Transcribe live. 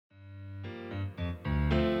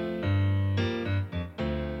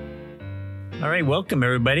All right, welcome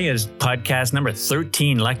everybody. It's podcast number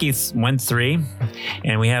 13, Lucky 13,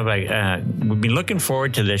 and we have we've been looking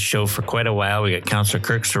forward to this show for quite a while. We got Councillor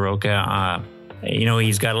Kirk Soroka.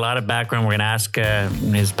 He's got a lot of background. We're going to ask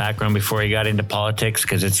his background before he got into politics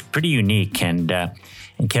because it's pretty unique. And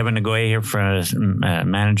Kevin Nagoya here for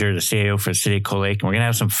manager, the CAO for the City of Cold Lake. And we're going to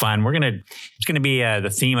have some fun. It's going to be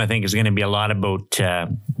the theme, I think, is going to be a lot about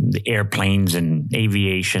the airplanes and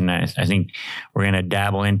aviation. I think we're going to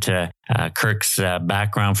dabble into Kirk's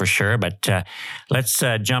background for sure. But let's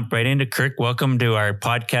jump right into Kirk. Welcome to our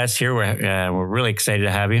podcast here. We're really excited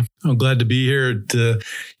to have you. I'm glad to be here.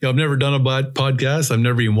 I've never done a podcast. I've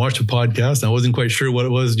never even watched a podcast. I wasn't quite sure what it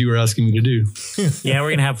was you were asking me to do. Yeah, we're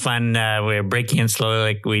going to have fun. We're breaking in slowly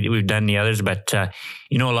like we've done the others. But, a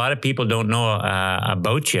lot of people don't know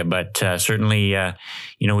about you. But certainly,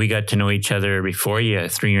 we got to know each other before you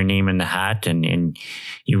threw your name in the hat. And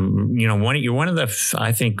you're one of the,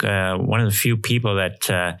 I think, one of the few people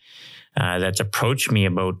that's approached me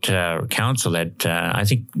about council that I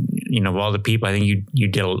think, of all the people, I think you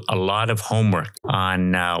did a lot of homework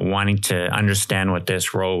on wanting to understand what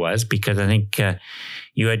this role was, because I think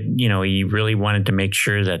you really wanted to make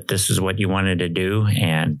sure that this is what you wanted to do.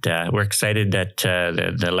 And we're excited that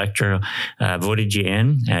the electorate voted you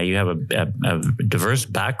in. You have a diverse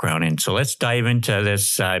background. And so let's dive into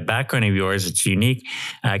this background of yours. It's unique.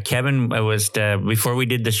 Kevin was, before we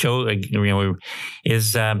did the show, I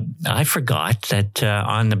forgot that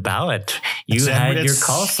on the ballot, you had your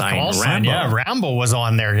call sign, Rambo. Yeah, Rambo was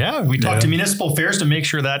on there. Yeah, we talked to municipal affairs to make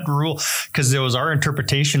sure that rule, because it was our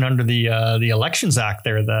interpretation under the Elections Act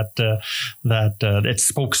there that it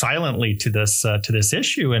spoke silently to this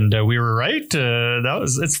issue, and we were right. It's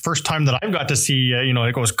the first time that I've got to see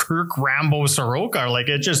it goes Kirk, Rambo, Soroka. Like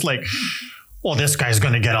it's just like, well, this guy's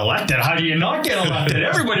going to get elected. How do you not get elected?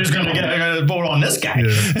 Everybody's going to get a vote on this guy.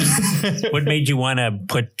 Yeah. What made you want to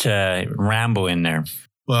put Rambo in there?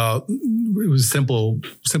 Well, it was simple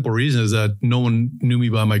reason is that no one knew me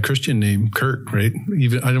by my Christian name, Kirk, right?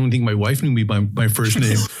 Even I don't think my wife knew me by my first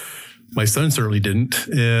name. My son certainly didn't.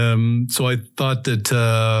 So I thought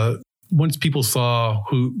that once people saw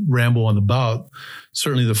who Rambo on the ballot,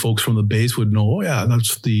 certainly the folks from the base would know, oh yeah,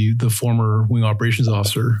 that's the former wing operations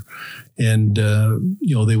officer. And,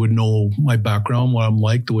 they would know my background, what I'm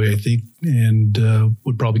like, the way I think, and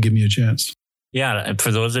would probably give me a chance. Yeah.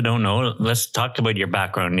 For those that don't know, let's talk about your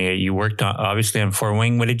background. You worked obviously on 4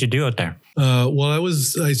 Wing. What did you do out there?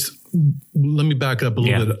 Let me back up a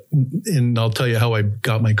little bit, and I'll tell you how I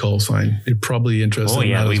got my call sign. It probably interests. Oh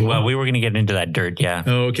yeah, we were going to get into that dirt. Yeah.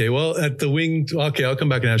 Okay. Well, at the wing. Okay, I'll come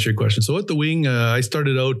back and answer your question. So at the wing, I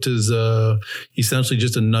started out as essentially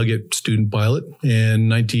just a Nugget student pilot.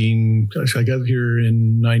 And I got here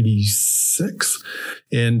in '96,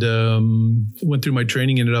 and went through my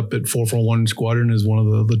training. Ended up at 441 Squadron as one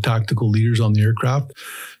of the tactical leaders on the aircraft.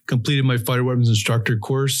 Completed my fighter weapons instructor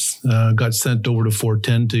course, got sent over to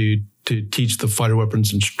 410 to teach the fighter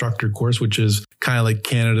weapons instructor course, which is kind of like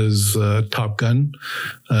Canada's Top Gun,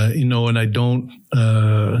 and I don't,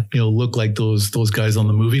 look like those guys on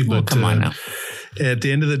the movie, but come on now. At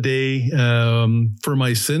the end of the day, for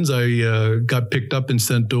my sins, I got picked up and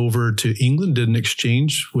sent over to England, did an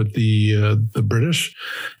exchange with the British,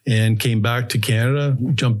 and came back to Canada,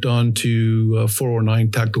 jumped on to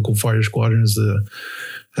 409 Tactical Fighter Squadron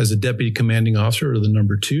as a deputy commanding officer, or the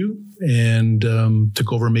number 2, and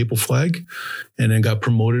took over Maple Flag, and then got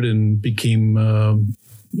promoted and became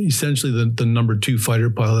essentially the number 2 fighter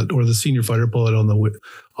pilot, or the senior fighter pilot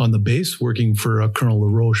on the base, working for Colonel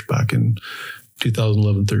LaRoche back in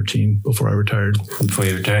 2011-13 before I retired. Before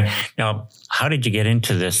you retired. Now, how did you get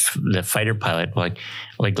into the fighter pilot? Like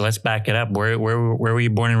let's back it up. Where were you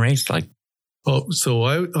born and raised? Oh, so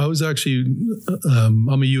I was actually,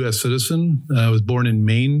 I'm a U.S. citizen. I was born in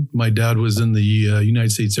Maine. My dad was in the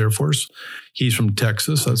United States Air Force. He's from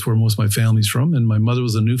Texas. That's where most of my family's from. And my mother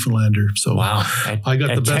was a Newfoundlander. So wow, I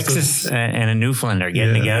got the best Texas and a Newfoundlander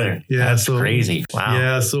getting together. Yeah, that's crazy. Wow.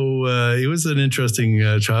 Yeah, so it was an interesting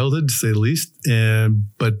childhood, to say the least.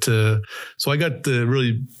 So I got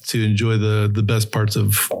really to enjoy the best parts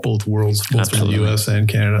of both worlds, both from the U.S. and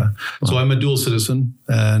Canada. So I'm a dual citizen,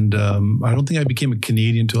 and I don't think I became a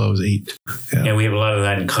Canadian until I was 8. Yeah, we have a lot of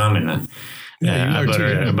that in common. About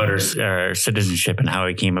our citizenship and how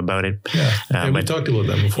we came about it. Yeah, we talked about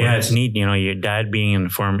that before. Yeah, it's neat. Your dad being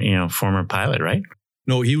a former pilot, right?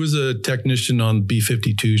 No, he was a technician on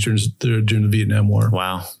B-52s during the Vietnam War.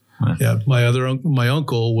 Wow. Yeah, my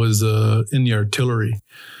uncle was in the artillery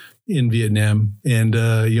in Vietnam, and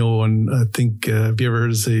and I think have you ever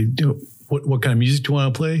heard us say, what kind of music do you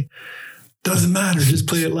want to play? Doesn't matter, just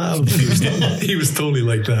play it loud. He was totally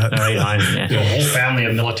like that. Right on. Yeah. The whole family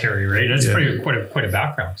of military, right? That's quite a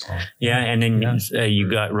background. So. Yeah, and then you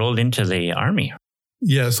got rolled into the Army.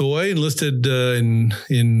 Yeah, so I enlisted in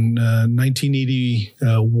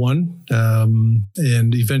 1981,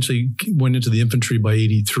 and eventually went into the infantry by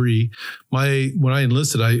 83. When I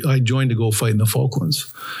enlisted, I joined to go fight in the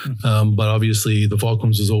Falklands, but obviously the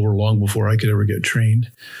Falklands was over long before I could ever get trained.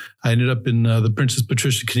 I ended up in the Princess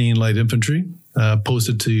Patricia Canadian Light Infantry,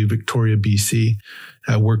 posted to Victoria, BC,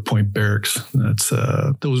 at Work Point Barracks.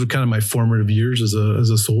 Those were kind of my formative years as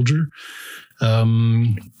a soldier.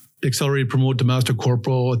 Accelerated promoted to Master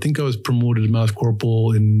Corporal. I think I was promoted to Master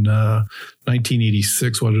Corporal in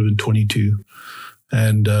 1986, when I would have been 22.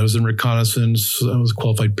 And I was in reconnaissance. I was a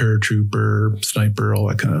qualified paratrooper, sniper, all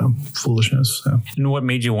that kind of foolishness. So. And what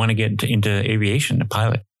made you want to get into aviation, the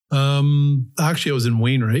pilot? Actually, I was in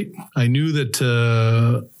Wainwright. I knew that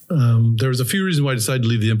there was a few reasons why I decided to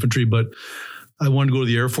leave the infantry, but I wanted to go to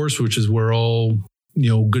the Air Force, which is where all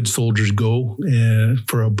good soldiers go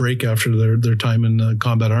for a break after their time in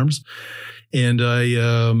combat arms. And I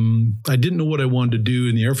didn't know what I wanted to do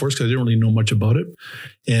in the Air Force because I didn't really know much about it.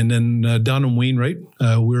 And then down in Wainwright,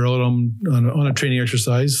 we were out on a training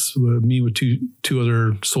exercise, me with two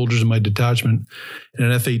other soldiers in my detachment, and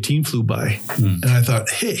an F-18 flew by. And I thought,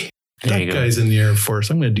 hey, that guy's in the Air Force.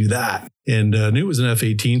 I'm going to do that. And I knew it was an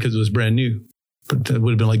F-18 because it was brand new. But it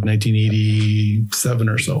would have been like 1987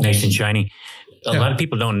 or so. Nice and shiny. A lot of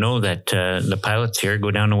people don't know that the pilots here go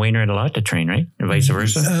down to Wainwright a lot to train, right? Or vice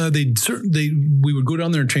versa? We would go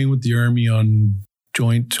down there and train with the Army on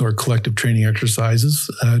joint or collective training exercises.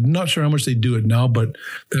 Not sure how much they do it now, but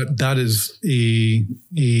that is a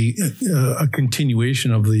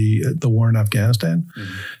continuation of the war in Afghanistan,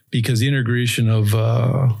 because the integration of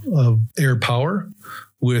air power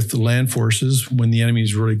with land forces when the enemy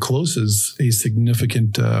is really close is a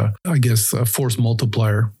significant, force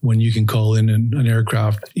multiplier. When you can call in an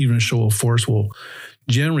aircraft, even a show of force will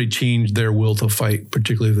generally change their will to fight,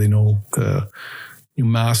 particularly if they know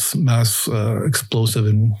mass explosive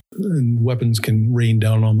and weapons can rain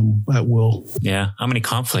down on them at will. Yeah. How many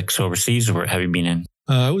conflicts overseas have you been in?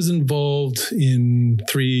 I was involved in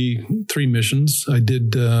three missions. I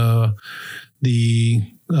did the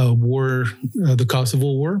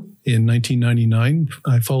Kosovo War in 1999.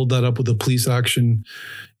 I followed that up with a police action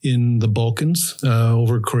in the Balkans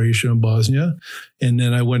over Croatia and Bosnia. And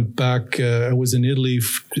then I went back, I was in Italy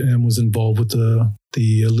and was involved with the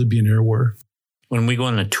Libyan Air War. When we go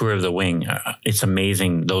on a tour of the wing, it's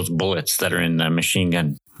amazing, those bullets that are in the machine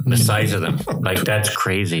gun, the size of them. Like, that's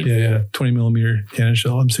crazy. Yeah. 20 millimeter cannon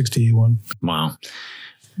shell. I'm 68-1. Wow.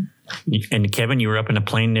 And Kevin, you were up in a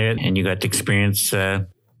plane there and you got to experience, are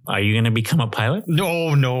you going to become a pilot?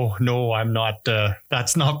 No, I'm not.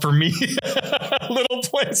 That's not for me. Little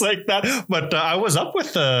planes like that. But I was up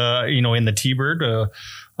with, in the T-Bird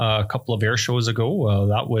a couple of air shows ago.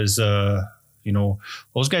 That was,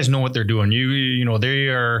 those guys know what they're doing. They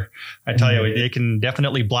are, I tell you, they can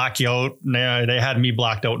definitely black you out. They had me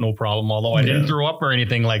blacked out, no problem. Although I didn't throw up or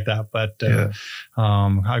anything like that. But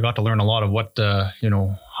I got to learn a lot of what,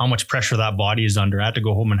 how much pressure that body is under. I had to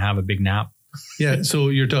go home and have a big nap. Yeah. So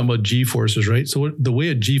you're talking about G-forces, right? So the way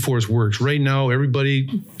a G-force works right now, everybody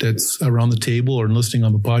that's around the table or listening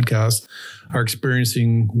on the podcast are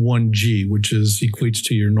experiencing 1G, which equates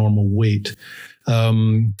to your normal weight.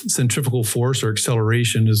 Centrifugal force or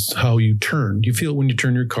acceleration is how you turn. You feel it when you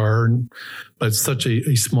turn your car, but it's such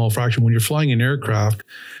a small fraction. When you're flying an aircraft,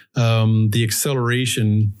 the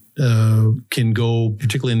acceleration can go,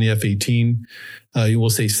 particularly in the F-18, you will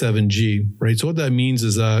say 7G, right? So what that means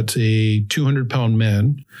is that a 200-pound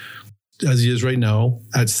man, as he is right now,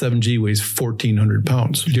 at 7G weighs 1,400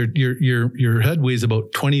 pounds. Your head weighs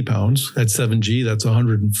about 20 pounds. At 7G, that's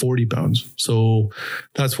 140 pounds. So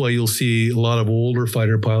that's why you'll see a lot of older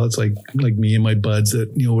fighter pilots like me and my buds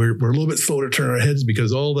that, we're a little bit slow to turn our heads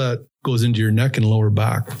because all that goes into your neck and lower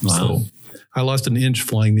back. Wow. So I lost an inch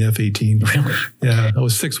flying the F-18. Really? Yeah. I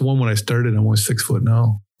was 6'1" when I started. I'm only 6 foot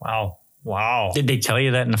now. Wow. Did they tell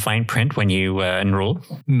you that in the fine print when you enrolled?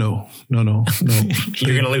 No. You're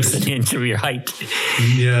going to lose an inch of your height.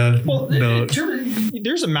 Yeah. Well, no.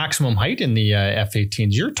 There's a maximum height in the F-18s.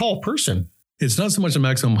 You're a tall person. It's not so much the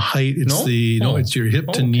maximum height. It's it's your hip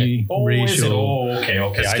to knee ratio. Okay.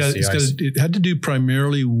 I see. It had to do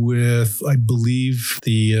primarily with, I believe,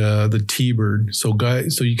 the T-Bird. So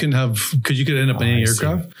you can because you could end up in any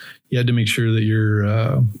aircraft. You had to make sure that your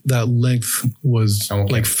that length was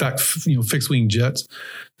like fixed wing jets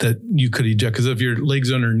that you could eject. Because if your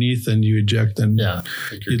legs underneath and you eject, then you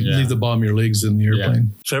leave the bottom of your legs in the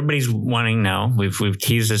airplane. So everybody's wanting now. We've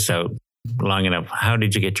teased this out. long enough. How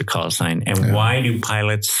did you get your call sign? And why do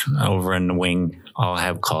pilots over in the wing all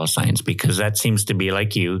have call signs? Because that seems to be,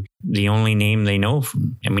 like you, the only name they know.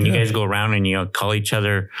 You guys go around and you call each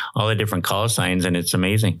other all the different call signs, and it's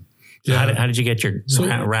amazing. Yeah. How did you get your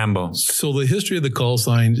Rambo? So the history of the call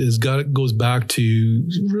sign goes back to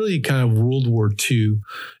really kind of World War II.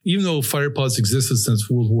 Even though fighter pilots existed since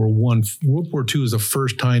World War I, World War II was the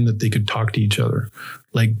first time that they could talk to each other,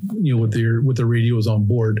 like, with their radios on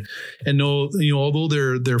board. And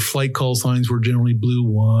although their flight call signs were generally blue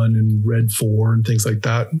 1 and red 4 and things like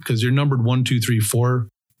that, because they're numbered 1, 2, 3, 4,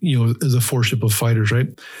 as a 4-ship of fighters, right?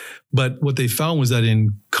 But what they found was that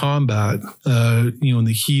in combat, in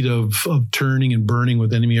the heat of turning and burning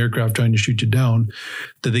with enemy aircraft trying to shoot you down,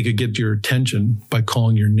 that they could get your attention by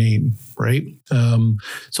calling your name, right?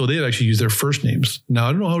 So they'd actually use their first names. Now,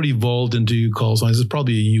 I don't know how it evolved into call signs. It's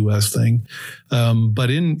probably a U.S. thing. But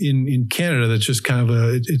in Canada, that's just kind of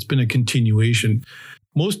it's been a continuation.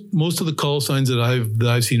 Most of the call signs that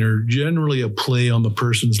I've seen are generally a play on the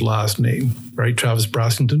person's last name, right? Travis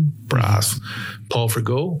Brassington, Brass. Paul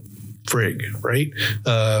Frigo, Frig, right?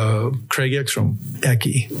 Craig Ekstrom,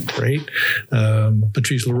 Eki, right?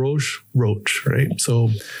 Patrice LaRoche, Roach, right? So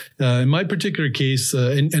in my particular case,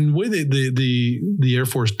 and the way the Air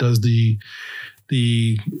Force does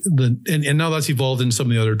and now that's evolved in some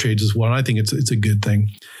of the other trades as well. And I think it's a good thing.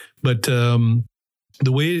 But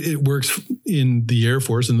the way it works in the Air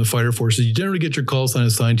Force and the fighter forces, you generally get your call sign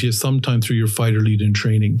assigned to you sometime through your fighter lead in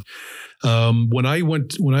training. When I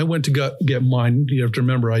went to get mine, you have to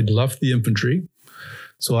remember I'd left the infantry.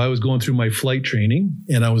 So I was going through my flight training,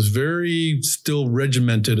 and I was very still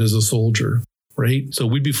regimented as a soldier, right? So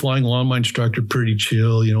we'd be flying along, my instructor, pretty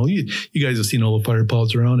chill. You guys have seen all the fighter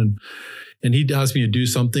pilots around, and he'd ask me to do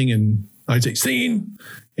something, and I'd say, scene.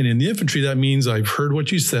 And in the infantry, that means I've heard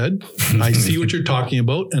what you said, I see what you're talking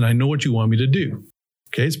about, and I know what you want me to do.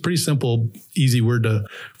 Okay, it's a pretty simple, easy word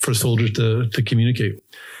for soldiers to communicate,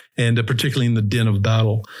 and particularly in the din of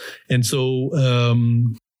battle. And so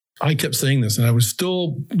I kept saying this, and I was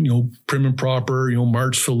still, prim and proper,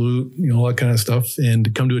 march salute, all that kind of stuff, and to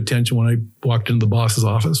come to attention when I walked into the boss's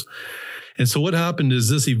office. And so what happened is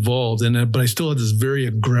this evolved, but I still had this very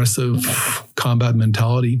aggressive combat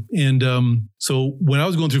mentality. And so when I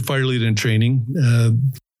was going through fighter lead and training,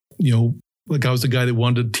 like I was the guy that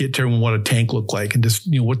wanted to tell everyone what a tank looked like, and just,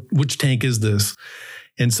 which tank is this?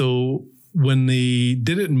 And so when they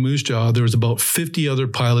did it in Moose Jaw, there was about 50 other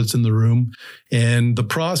pilots in the room. And the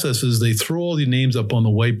process is they throw all the names up on the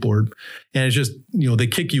whiteboard, and it's just, they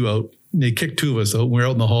kick you out. They kicked 2 of us out. We're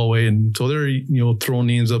out in the hallway. And so they're, throwing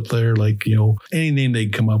names up there, like, any name they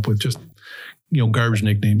come up with, just, garbage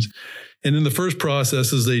nicknames. And then the first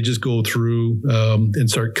process is they just go through and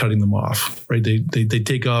start cutting them off, right? They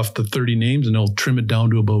take off the 30 names and they'll trim it down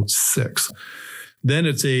to about 6. Then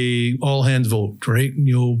it's a all hands vote, right?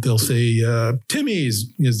 They'll say,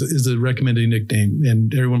 Timmy's is the recommended nickname,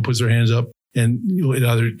 and everyone puts their hands up, and it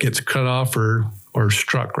either gets cut off or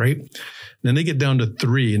struck, right? Then they get down to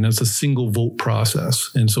 3, and that's a single vote process.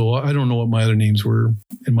 And so I don't know what my other names were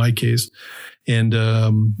in my case. And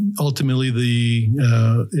ultimately,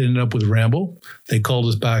 it ended up with Rambo. They called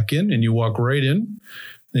us back in, and you walk right in.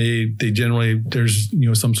 They generally, there's,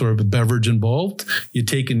 some sort of a beverage involved. You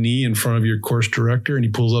take a knee in front of your course director, and he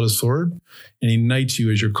pulls out a sword, and he knights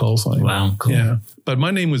you as your call sign. Wow, cool. Yeah. But my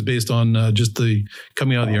name was based on just the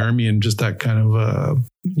coming out of the Army and just that kind of,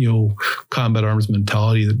 combat arms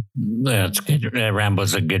mentality. That's good.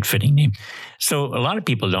 Rambo's a good fitting name. So a lot of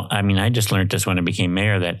people don't, I just learned this when I became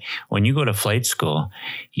mayor, that when you go to flight school,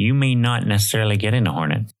 you may not necessarily get in a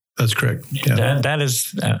Hornet. That's correct. Yeah. That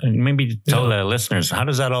is, maybe tell the listeners, how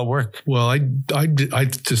does that all work? Well, I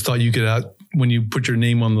just thought you could, when you put your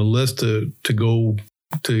name on the list to go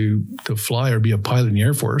to fly or be a pilot in the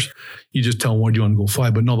Air Force, you just tell them what you want to go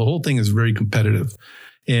fly. But no, the whole thing is very competitive.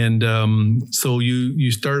 And so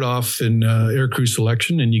you start off in air crew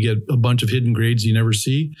selection, and you get a bunch of hidden grades you never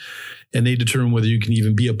see. And they determine whether you can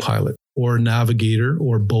even be a pilot or a navigator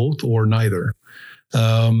or both or neither.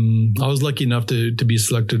 I was lucky enough to be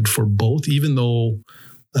selected for both, even though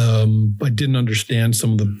I didn't understand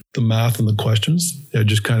some of the math and the questions. It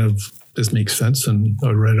just kind of, this makes sense, and I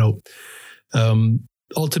would write it out.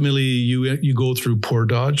 Ultimately, you go through port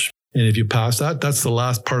dodge, and if you pass that, that's the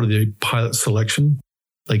last part of the pilot selection,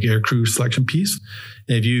 like air crew selection piece.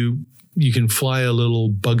 And if you can fly a little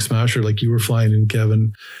bug smasher like you were flying in,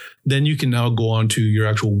 Kevin, then you can now go on to your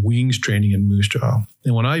actual wings training in Moose Jaw.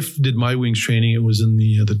 And when I did my wings training, it was in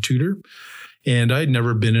the Tudor, and I'd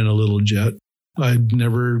never been in a little jet. I'd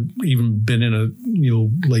never even been in a,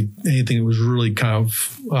 like anything that was really kind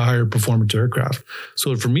of a higher performance aircraft.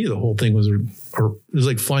 So for me, the whole thing was, it was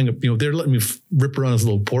like flying up, they're letting me rip around this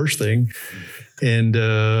little Porsche thing. And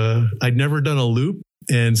I'd never done a loop.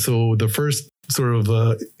 And so the first sort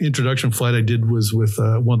of introduction flight I did was with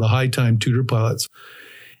one of the high time tutor pilots.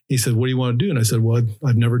 He said, "What do you want to do?" And I said, "Well,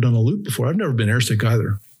 I've never done a loop before. I've never been airsick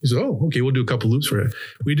either." He said, "Oh, okay, we'll do a couple loops for you."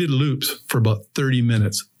 We did loops for about 30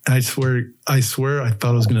 minutes. I swear, I thought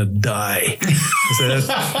I was going to die. I said,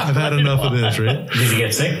 "I've had enough of this," right? Did you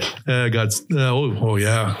get sick? I got,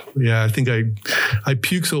 yeah. I think I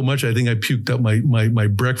puked so much. I think I puked up my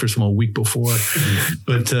breakfast from a week before.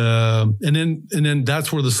 But, and then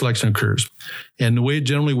that's where the selection occurs. And the way it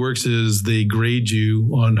generally works is they grade you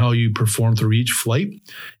on how you perform through each flight.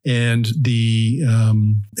 And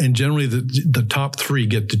and generally the top 3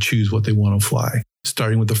 get to choose what they want to fly.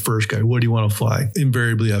 Starting with the first guy, what do you want to fly?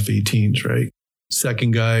 Invariably F-18s, right?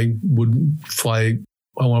 Second guy would fly,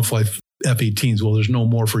 I want to fly F-18s. Well, there's no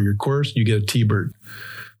more for your course. You get a T-Bird.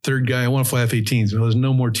 Third guy, I want to fly F-18s. Well, there's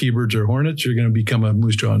no more T-Birds or Hornets. You're going to become a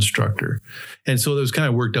Moose Jaw instructor. And so it was kind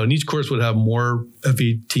of worked out. And each course would have more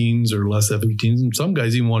F-18s or less F-18s. And some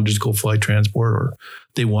guys even want to just go fly transport, or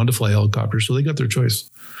they wanted to fly helicopters. So they got their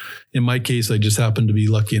choice. In my case, I just happened to be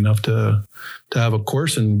lucky enough to have a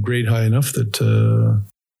course and grade high enough that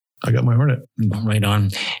I got my Hornet. Right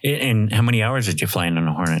on. And how many hours did you fly in on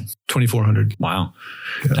a Hornet? 2,400. Wow.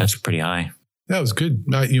 Yeah. That's pretty high. That was good.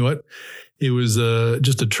 You know what? It was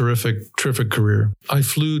just a terrific career. I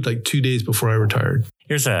flew like 2 days before I retired.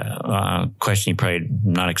 Here's a question you're probably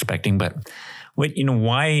not expecting, but why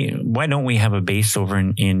don't we have a base over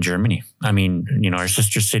in Germany? I mean, our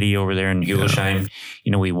sister city over there in Hildesheim,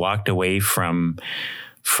 we walked away from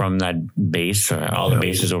that base, or all the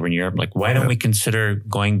bases over in Europe. Like, why don't we consider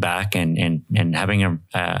going back and having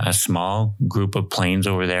a small group of planes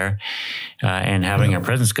over there and having our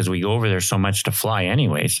presence? Because we go over there so much to fly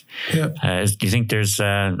anyways. Yeah. Do you think there's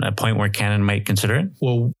a point where Canada might consider it?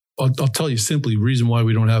 Well, I'll tell you simply, the reason why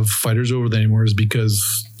we don't have fighters over there anymore is because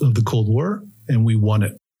of the Cold War, and we won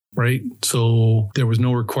it. Right. So there was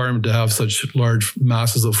no requirement to have such large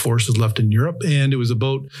masses of forces left in Europe. And it was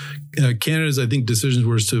about Canada's, I think, decisions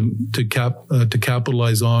was to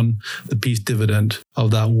capitalize on the peace dividend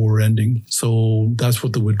of that war ending. So that's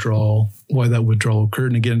what why that withdrawal occurred.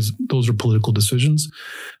 And again, those are political decisions.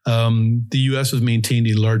 The U.S. has maintained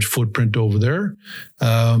a large footprint over there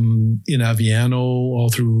in Aviano, all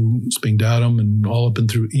through Spingdatum, and all up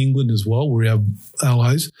and through England as well, where we have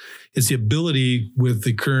allies. It's the ability with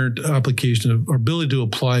the current application of our ability to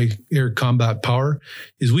apply air combat power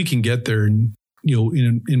is we can get there in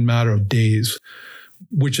a matter of days,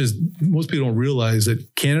 which is, most people don't realize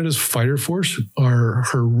that Canada's fighter force are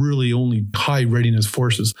her really only high readiness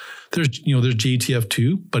forces. There's JTF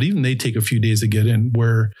too, but even they take a few days to get in,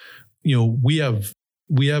 where,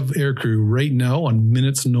 we have aircrew right now on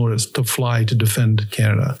minutes' notice to fly to defend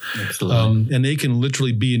Canada. And they can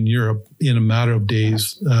literally be in Europe in a matter of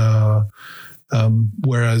days,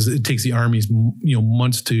 whereas it takes the armies,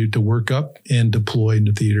 months to work up and deploy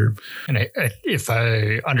into theater. And if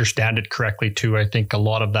I understand it correctly too, I think a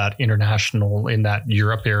lot of that international in that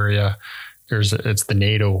Europe area, it's the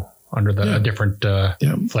NATO under a different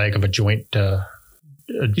flag of a joint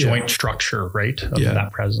structure, right? Of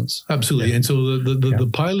that presence. Absolutely. Yeah. And so the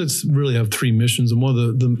pilots really have 3 missions. And one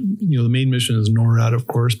of the main mission is NORAD, of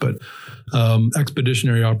course, but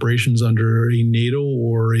expeditionary operations under a NATO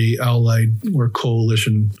or a allied or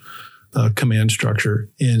coalition command structure.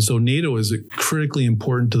 And so NATO is critically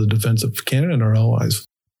important to the defense of Canada and our allies.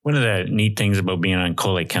 One of the neat things about being on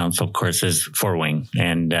Coal Lake Council, of course, is 4-Wing,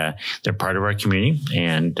 and they're part of our community.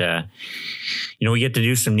 And, we get to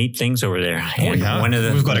do some neat things over there. And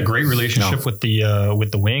we've got a great relationship with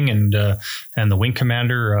the wing and the wing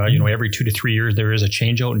commander. Every 2 to 3 years, there is a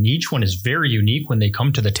change out, and each one is very unique when they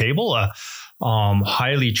come to the table.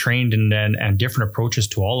 Highly trained and different approaches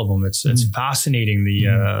to all of them. It's fascinating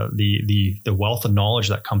the wealth of knowledge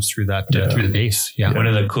that comes through that through the base. Yeah. One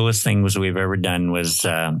of the coolest things we've ever done was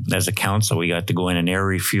as a council, we got to go in an air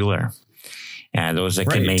refueler. Those that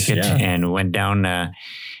could make it, and went down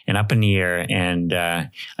and up in the air. And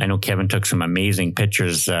I know Kevin took some amazing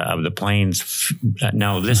pictures of the planes.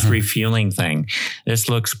 Now this refueling thing, this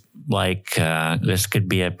looks like this could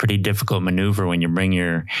be a pretty difficult maneuver when you bring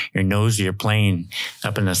your nose of your plane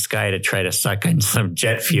up in the sky to try to suck in some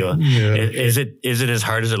jet fuel. Yeah. Is it as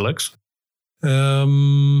hard as it looks?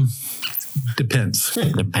 Depends.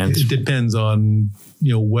 It depends on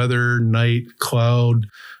weather, night, cloud,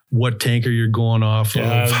 what tanker you're going off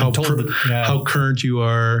of, how current you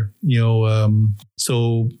are,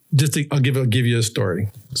 so I'll give you a story.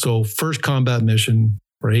 So first combat mission,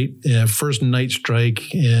 right? First night strike,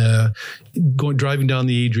 driving down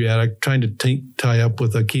the Adriatic, trying to tie up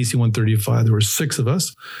with a KC-135. There were 6 of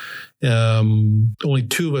us. Only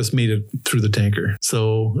 2 of us made it through the tanker.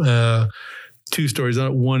 So, 2 stories on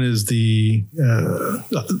it. One is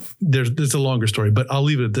there's a longer story, but I'll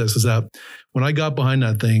leave it at this, is that when I got behind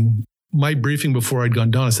that thing, my briefing before I'd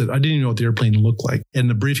gone down, I said, I didn't even know what the airplane looked like. And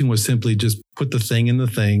the briefing was simply just put the thing in the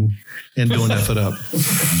thing and don't F it up.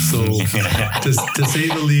 So to say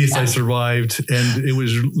the least, I survived. And it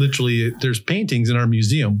was literally, there's paintings in our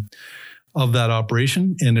museum of that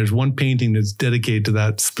operation. And there's one painting that's dedicated to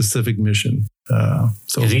that specific mission.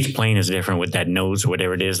 So each plane is different with that nose or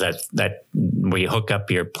whatever it is that where you hook up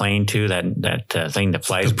your plane to that thing that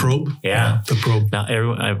flies. The probe? Yeah. The probe. Now,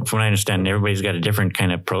 from what I understand, everybody's got a different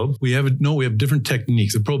kind of probe. We have different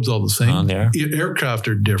techniques. The probe's all the same. Oh, there. Aircraft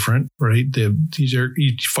are different, right? They have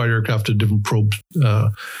each fighter aircraft a different probe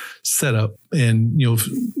setup. And,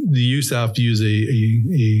 the USAF use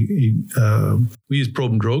we use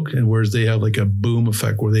probe and drogue, and whereas they have like a boom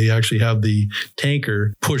effect where they actually have the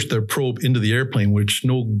tanker push their probe into the airplane, which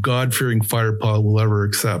no God-fearing fighter pilot will ever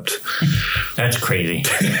accept. That's crazy.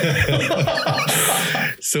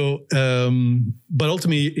 So, but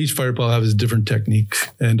ultimately, each fighter pilot has a different technique,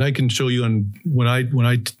 and I can show you on when I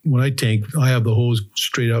tank, I have the hose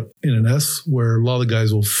straight up in an S, where a lot of the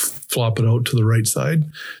guys will flop it out to the right side.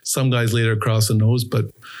 Some guys lay it across the nose, but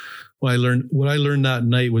what I learned that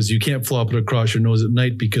night was you can't flop it across your nose at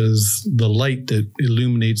night because the light that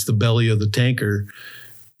illuminates the belly of the tanker,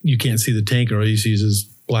 you can't see the tanker. All you see is this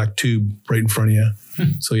black tube right in front of you,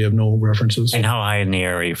 so you have no references. And how high in the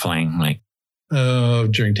air are you flying?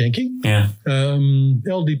 During tanking? Yeah.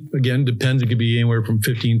 Again, depends. It could be anywhere from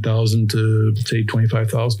 15,000 to say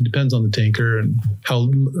 25,000. Depends on the tanker and how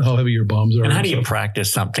heavy your bombs are. And how do you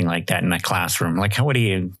practice something like that in a classroom? How do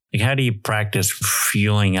you practice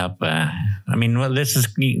fueling up? This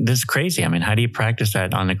is crazy. How do you practice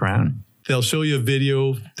that on the ground? They'll show you a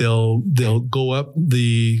video. They'll go up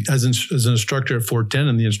as an instructor at 410,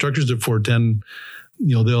 and the instructors at 410.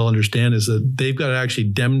 They'll understand is that they've got to actually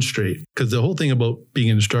demonstrate, because the whole thing about being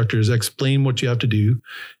an instructor is explain what you have to do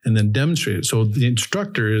and then demonstrate it. So the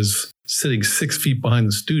instructor is sitting 6 feet behind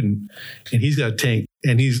the student, and he's got a tank,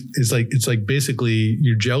 and it's like basically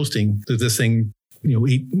you're jousting to this thing,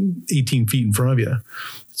 18 feet in front of you.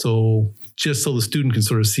 So just so the student can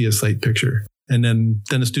sort of see a sight picture, and then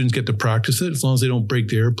the students get to practice it as long as they don't break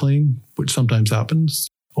the airplane, which sometimes happens,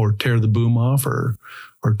 or tear the boom off, or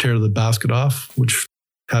tear the basket off, which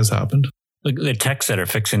has happened. Look, the techs that are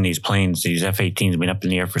fixing these planes, these F-18s, have been up in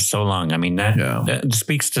the air for so long. That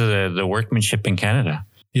speaks to the workmanship in Canada.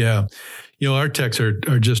 Yeah. Our techs are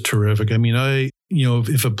just terrific.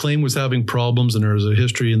 If a plane was having problems and there was a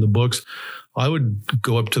history in the books, I would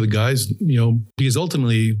go up to the guys, because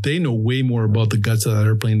ultimately they know way more about the guts of that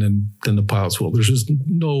airplane than the pilots will. There's just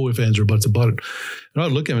no ifs, ands, or buts about it. And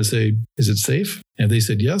I'd look at them and say, is it safe? And if they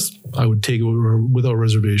said yes, I would take it without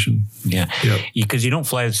reservation. Yeah. Because you don't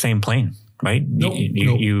fly the same plane, right? Nope.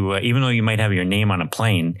 You even though you might have your name on a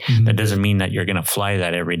plane, that doesn't mean that you're going to fly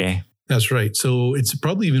that every day. That's right. So it's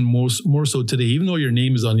probably even more so today, even though your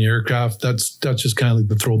name is on the aircraft. That's just kind of like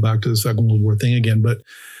the throwback to the Second World War thing again. But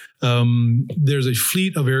there's a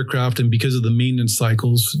fleet of aircraft, and because of the maintenance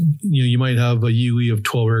cycles, you might have a UE of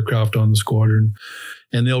 12 aircraft on the squadron,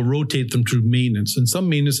 and they'll rotate them through maintenance. And some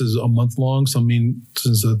maintenance is a month long, some maintenance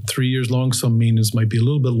is 3 years long, some maintenance might be a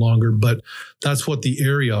little bit longer, but that's what the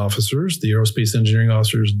area officers, the aerospace engineering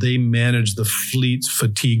officers, they manage the fleet's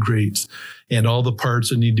fatigue rates and all the parts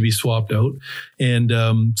that need to be swapped out. And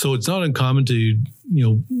so it's not uncommon to,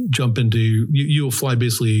 jump into, you'll fly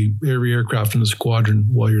basically every aircraft in the squadron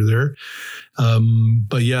while you're there.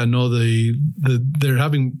 But yeah, no, they're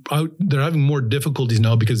having more difficulties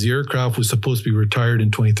now because the aircraft was supposed to be retired in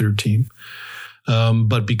 2013.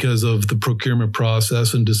 But because of the procurement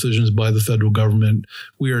process and decisions by the federal government,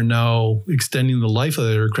 we are now extending the life of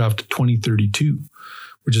the aircraft to 2032.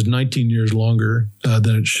 Which is 19 years longer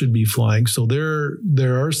than it should be flying. So there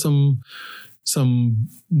are some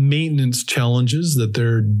maintenance challenges that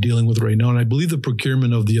they're dealing with right now. And I believe the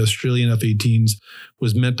procurement of the Australian F-18s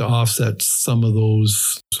was meant to offset some of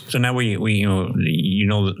those. So now we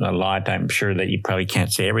a lot, I'm sure that you probably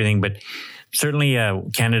can't say everything, but certainly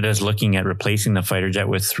Canada is looking at replacing the fighter jet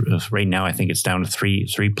with, right now, I think it's down to three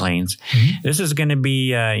planes. This is going to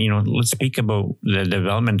be, let's speak about the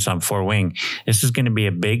developments on Four Wing. This is going to be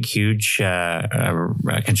a big, huge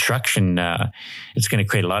construction. It's going to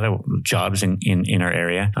create a lot of jobs in our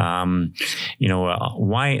area.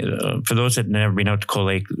 Why? For those that have never been out to Cold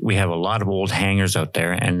Lake, we have a lot of old hangars out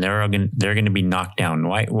there, and they're going to be knocked down.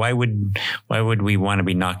 Why would we want to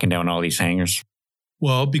be knocking down all these hangars?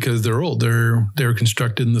 Well, because they're old. They're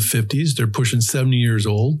constructed in the 50s. They're pushing 70 years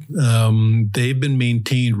old. They've been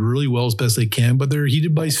maintained really well as best they can, but they're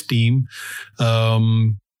heated by steam. They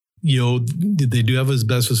do have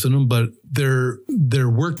asbestos in them, but they're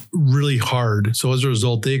worked really hard. So as a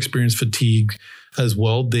result, they experience fatigue as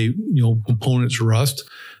well. Components rust.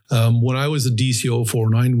 When I was a DCO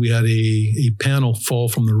 49, we had a panel fall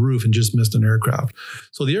from the roof and just missed an aircraft.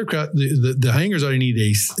 So the aircraft, the hangars already need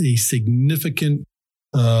a significant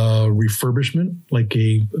refurbishment, like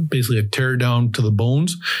basically a tear down to the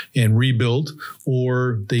bones and rebuild,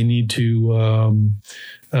 or they need to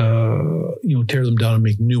tear them down and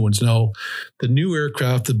make new ones. Now, the new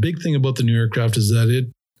aircraft, the big thing about the new aircraft is that it,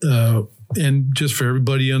 and just for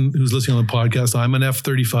everybody who's listening on the podcast, I'm an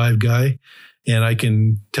F-35 guy. And I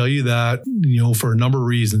can tell you that, for a number of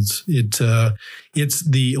reasons. It's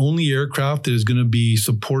the only aircraft that is going to be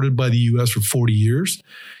supported by the U.S. for 40 years.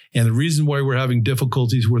 And the reason why we're having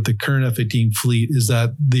difficulties with the current F-18 fleet is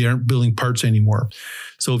that they aren't building parts anymore.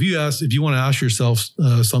 So if you want to ask yourself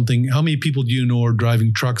something, how many people do you know are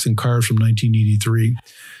driving trucks and cars from 1983?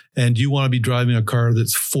 And you want to be driving a car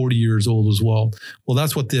that's 40 years old as well. Well,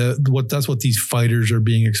 that's what these fighters are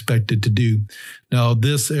being expected to do. Now,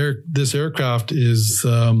 this aircraft is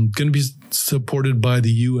going to be supported by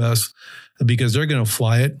the U.S. because they're going to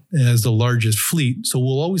fly it as the largest fleet. So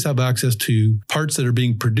we'll always have access to parts that are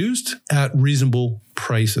being produced at reasonable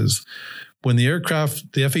prices. When the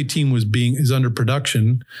aircraft, the F-18 is under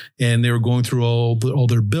production and they were going through all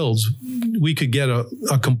their builds, we could get a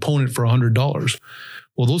component for $100.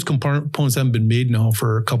 Well, those components haven't been made now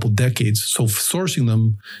for a couple decades. So sourcing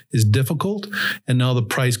them is difficult. And now the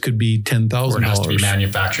price could be $10,000. Or it has to be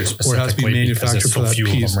manufactured specifically. Or it has to be manufactured for that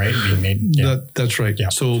piece. Of them, right? Being made. Yeah. That's right. Yeah.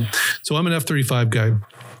 So I'm an F-35 guy.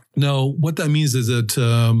 Now, what that means is that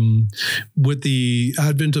with the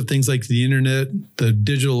advent of things like the internet, the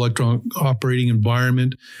digital electronic operating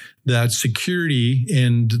environment, that security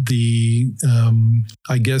and the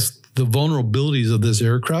vulnerabilities of this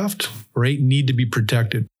aircraft, right, need to be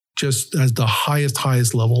protected just as the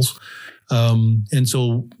highest levels. And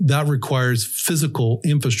so that requires physical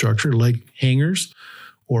infrastructure like hangars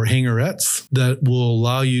or hangarettes that will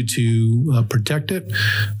allow you to protect it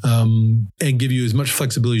and give you as much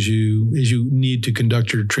flexibility as you need to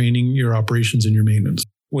conduct your training, your operations, and your maintenance.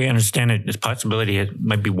 We understand it. There's possibility it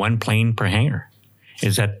might be one plane per hangar.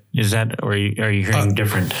 Is that, or are you hearing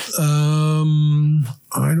different?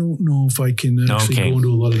 I don't know if I can actually go into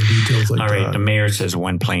a lot of details like that. All right, the mayor says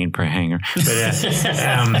one plane per hangar. But,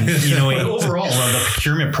 but overall, the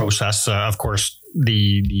procurement process, of course,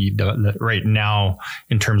 the right now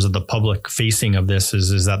in terms of the public facing of this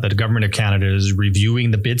is that the government of Canada is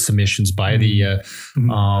reviewing the bid submissions by the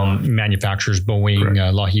manufacturers,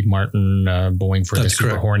 Boeing, Lockheed Martin, Boeing for That's the Super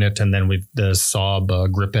correct. Hornet, and then with the Saab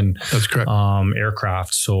Gripen That's correct.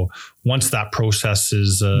 Aircraft. So once that process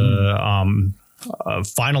is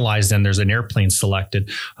finalized and there's an airplane selected,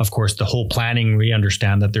 of course, the whole planning, we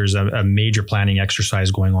understand that there's a major planning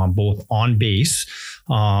exercise going on both on base,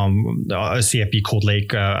 CFB Cold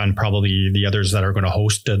Lake, and probably the others that are going to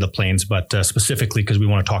host the planes. But specifically, because we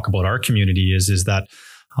want to talk about our community, is that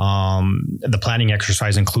the planning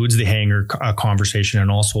exercise includes the hangar conversation and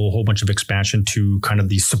also a whole bunch of expansion to kind of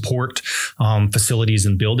the support facilities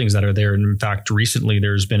and buildings that are there. And in fact, recently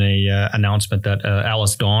there's been a announcement that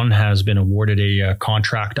Alice Dawn has been awarded a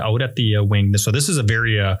contract out at the wing. So this is a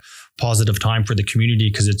very positive time for the community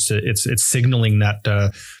because it's signaling that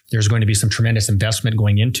there's going to be some tremendous investment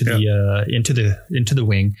going into the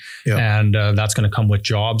wing, and that's going to come with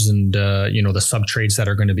jobs and the sub trades that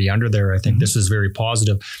are going to be under there. I think this is very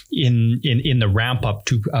positive in the ramp up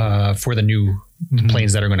to for the new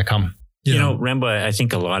planes that are going to come. Rambo, I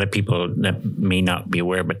think a lot of people that may not be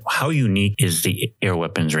aware, but how unique is the air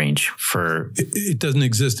weapons range for? It doesn't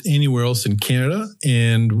exist anywhere else in Canada,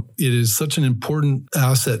 and it is such an important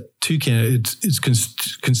asset to Canada. It's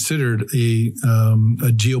considered a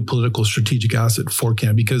geopolitical strategic asset for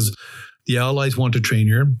Canada because the Allies want to train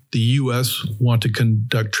here. The U.S. want to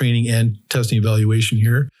conduct training and testing evaluation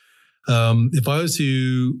here. I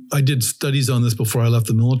did studies on this before I left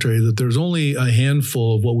the military, that there's only a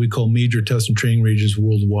handful of what we call major test and training ranges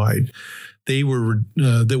worldwide. They were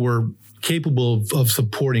capable of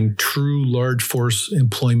supporting true large force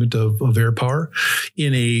employment of air power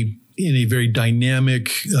in a very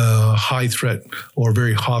dynamic, high threat or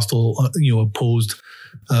very hostile, opposed,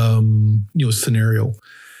 scenario.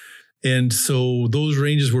 And so those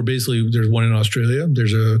ranges were basically, there's one in Australia,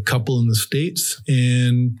 there's a couple in the States,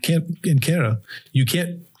 and in Canada. You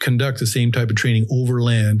can't conduct the same type of training over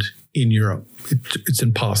land in Europe. It's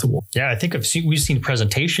impossible. Yeah, I think we've seen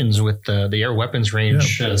presentations with the air weapons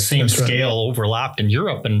range, same scale overlapped in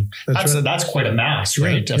Europe, and that's quite a mass,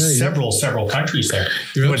 right? Several countries there.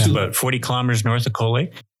 What's about 40 kilometers north of Cold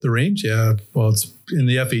Lake? The range, yeah. Well, it's in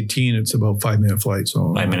the F-18. It's about 5-minute flight. So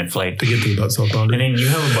 5-minute flight to get to about South Boundary. And then you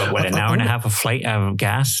have about an hour and a half of flight of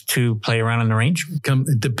gas to play around on the range.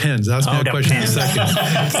 It depends. Ask me that question in a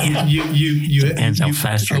second. You depends how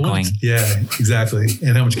fast you're going. Yeah, exactly,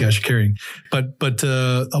 and how much gas you're carrying. But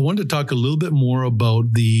I wanted to talk a little bit more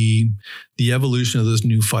about the evolution of this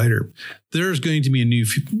new fighter. There's going to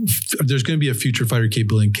be a future fighter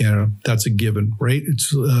capability in Canada. That's a given, right?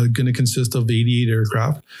 It's going to consist of 88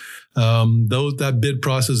 aircraft. That bid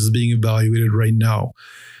process is being evaluated right now.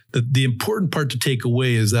 The important part to take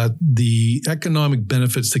away is that the economic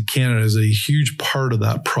benefits to Canada is a huge part of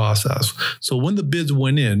that process. So when the bids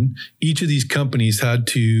went in, each of these companies had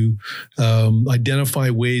to identify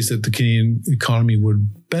ways that the Canadian economy would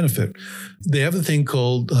benefit. They have a thing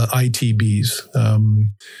called ITBs.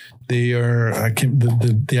 They are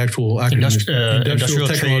the actual acronym industrial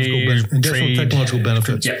technological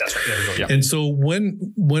benefits. Yeah, that's right. There we go. Yeah. And so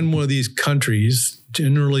when one of these countries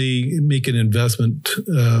generally make an investment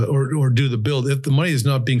or do the build, if the money is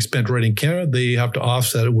not being spent right in Canada, they have to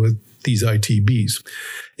offset it with these ITBs.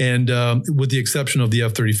 And with the exception of the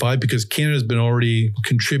F-35, because Canada has been already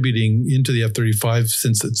contributing into the F-35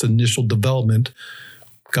 since its initial development,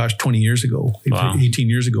 20 years ago, 18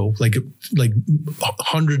 years ago, like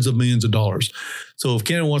hundreds of millions of dollars. So if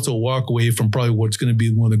Canada wants to walk away from probably what's going to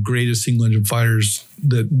be one of the greatest single engine fighters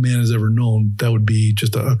that man has ever known, that would be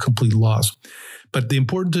just a complete loss. But the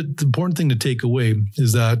important thing to take away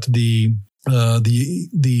is that the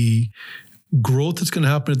growth that's going to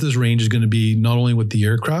happen at this range is going to be not only with the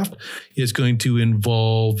aircraft, it's going to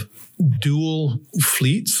involve dual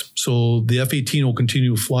fleets. So the F-18 will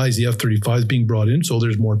continue to fly as the F-35 is being brought in. So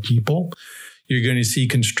there's more people. You're going to see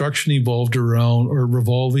construction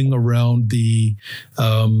revolving around the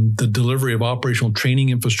delivery of operational training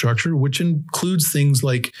infrastructure, which includes things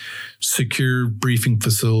like secure briefing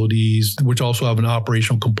facilities, which also have an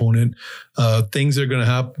operational component. Things that are going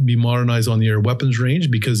to have to be modernized on the air weapons range,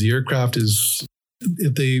 because the aircraft is,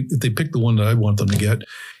 if they pick the one that I want them to get,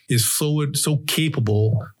 is so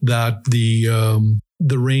capable that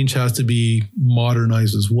the range has to be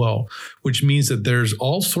modernized as well, which means that there's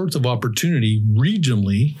all sorts of opportunity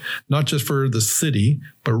regionally, not just for the city,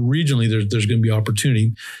 but regionally there's going to be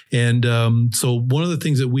opportunity. And so one of the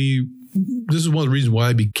things that this is one of the reasons why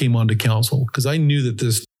I came onto council, because I knew that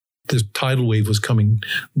this tidal wave was coming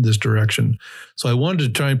this direction. So I wanted to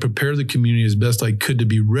try and prepare the community as best I could to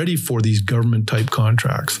be ready for these government type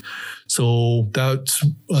contracts. So that's,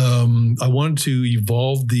 I wanted to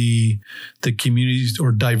evolve the communities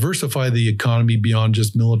or diversify the economy beyond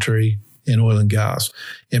just military and oil and gas,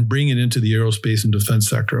 and bring it into the aerospace and defense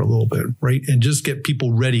sector a little bit, right? And just get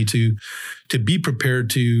people ready to be prepared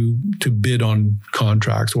to bid on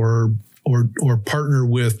contracts or partner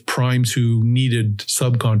with primes who needed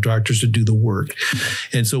subcontractors to do the work.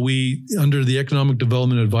 And so we, under the Economic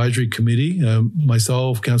Development Advisory Committee,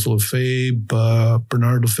 myself, Councillor Lefebvre,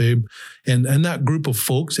 Bernard Lefebvre, and that group of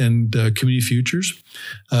folks and Community Futures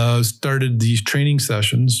started these training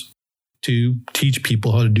sessions to teach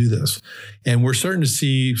people how to do this. And we're starting to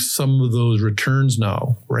see some of those returns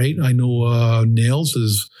now, right? I know Nails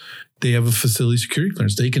they have a facility security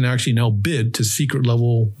clearance. They can actually now bid to secret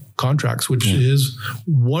level contracts, which is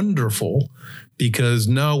wonderful, because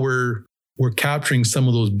now we're capturing some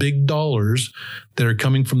of those big dollars that are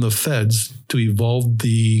coming from the feds to evolve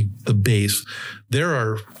the base. There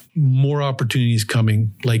are more opportunities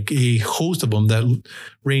coming, like a host of them that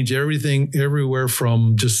range everywhere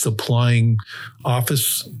from just supplying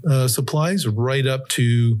office supplies right up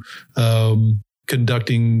to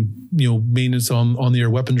conducting, maintenance on the air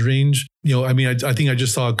weapons range. I think I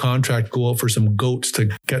just saw a contract go out for some goats to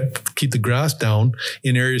keep the grass down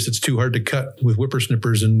in areas that's too hard to cut with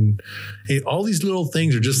whippersnippers, and all these little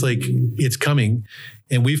things are just like, it's coming.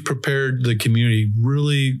 And we've prepared the community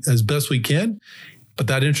really as best we can. But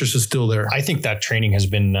that interest is still there. I think that training has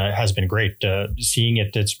been great. Seeing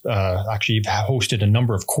it, it's actually you've hosted a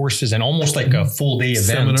number of courses and almost like a full day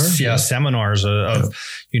events, seminars of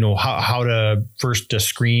how to first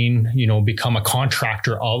screen, become a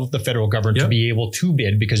contractor of the federal government to be able to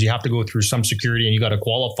bid, because you have to go through some security and you got to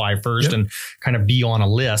qualify first and kind of be on a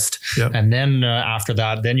list, and then after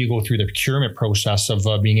that, then you go through the procurement process of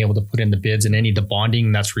being able to put in the bids and the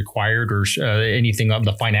bonding that's required, or anything of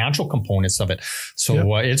the financial components of it.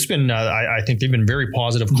 So it's been, I think they've been very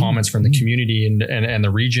positive comments from the community and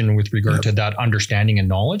the region with regard to that understanding and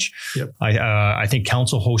knowledge. I think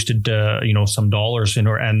council hosted, some dollars in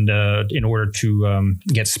order to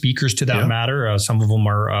get speakers to that matter. Some of them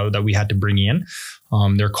are that we had to bring in.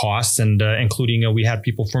 Their costs, and including we had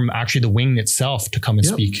people from actually the wing itself to come and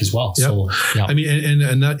speak as well. So I mean,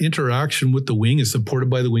 and that interaction with the wing is supported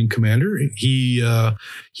by the wing commander. He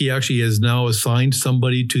actually has now assigned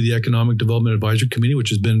somebody to the Economic Development Advisory Committee, which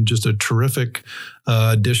has been just a terrific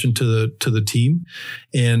addition to the team.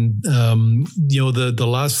 And the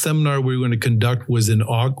last seminar we were going to conduct was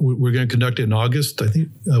we're going to conduct it in August. I think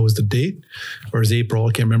that was the date, or is April?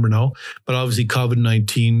 I can't remember now. But obviously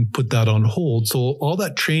COVID-19 put that on hold. So all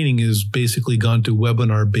that training is basically gone to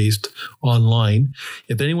webinar based online.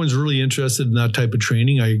 If anyone's really interested in that type of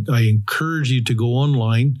training, I encourage you to go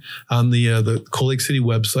online on the Cold Lake City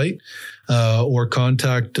website, or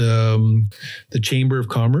contact the Chamber of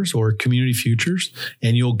Commerce or Community Futures,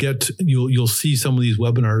 and you'll see some of these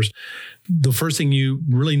webinars. The first thing you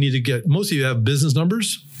really need to get, most of you have business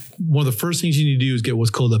numbers. One of the first things you need to do is get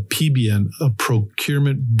what's called a PBN, a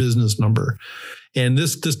procurement business number. And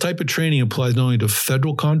this type of training applies not only to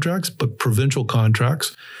federal contracts, but provincial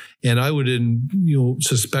contracts. And I would,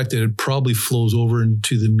 suspect that it probably flows over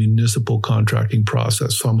into the municipal contracting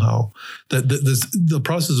process somehow. The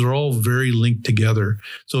processes are all very linked together.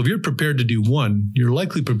 So if you're prepared to do one, you're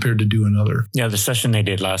likely prepared to do another. Yeah, the session they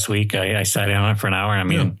did last week, I sat in on it for an hour. I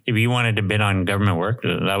mean, if you wanted to bid on government work,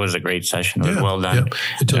 that was a great session. It was well done. Yeah.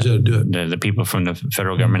 It tells you how to do it. The people from the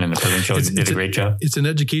federal government and the provincial did a great job. It's an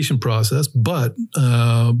education process, but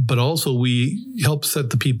also we help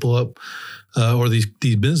set the people up, or these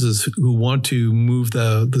businesses who want to move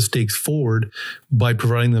the stakes forward by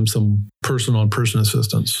providing them some person-on-person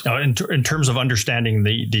assistance. Now, in terms of understanding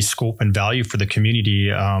the scope and value for the community,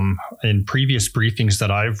 in previous briefings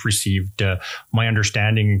that I've received, my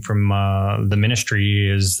understanding from the ministry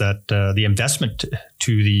is that the investment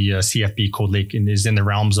to the CFB Cold Lake is in the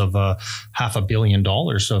realms of $500 million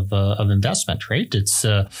of investment. Right? It's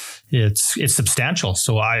substantial.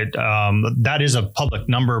 So that is a public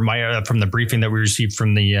number from the briefing that we received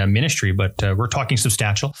from the ministry, but we're talking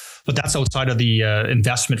substantial. But that's outside of the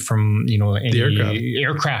investment from the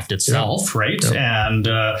aircraft itself, right?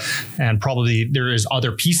 And probably there is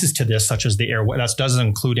other pieces to this, such as the air. That doesn't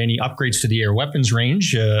include any upgrades to the air weapons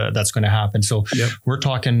range that's going to happen. So we're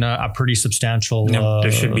talking a pretty substantial.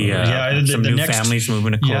 There should be some new families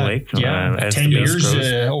moving to Cold Lake. 10 years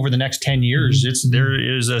over the next 10 years, there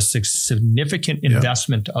is a significant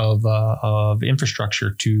investment of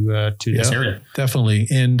infrastructure to this area. Definitely,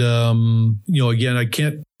 and again,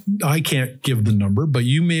 I can't give the number, but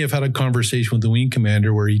you may have had a conversation with the wing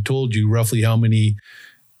commander where he told you roughly how many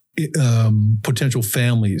potential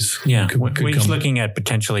families. We're just looking at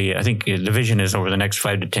potentially, I think the vision is over the next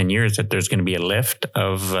 5 to 10 years that there's going to be a lift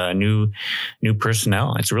of new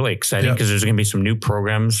personnel. It's really exciting because there's going to be some new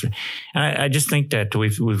programs. And I just think that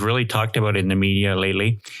we've really talked about it in the media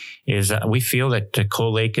lately is we feel that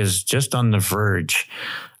Cold Lake is just on the verge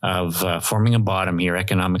of forming a bottom here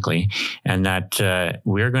economically, and that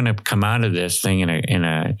we're going to come out of this thing in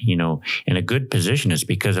a good position is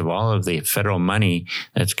because of all of the federal money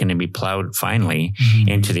that's going to be plowed finally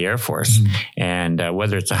into the Air Force, and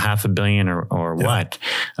whether it's $500 million or what,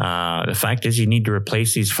 the fact is you need to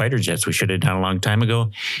replace these fighter jets. We should have done a long time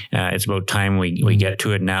ago. It's about time we get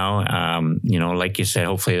to it now. Like you said,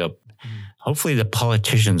 hopefully the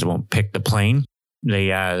politicians won't pick the plane.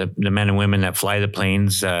 The men and women that fly the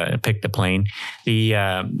planes pick the plane.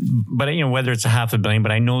 Whether it's $500 million,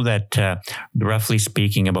 but I know that roughly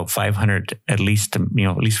speaking, about 500 at least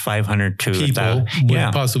 500 to people,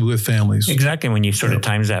 possibly with families. Exactly. When you sort of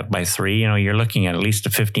times that by 3, you're looking at least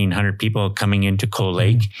 1,500 people coming into Cold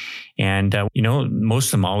Lake. And, most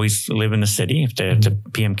of them always live in the city. If the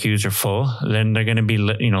PMQs are full, then they're going to be,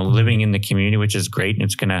 living in the community, which is great. And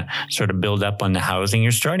it's going to sort of build up on the housing.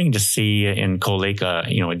 You're starting to see in Cold Lake, a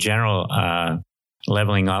general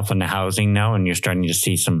leveling off on the housing now, and you're starting to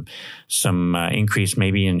see some increase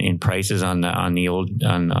maybe in prices on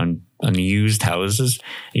the used houses.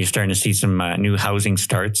 You're starting to see some new housing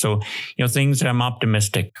starts. So, things, I'm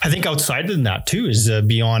optimistic. I think outside of that too is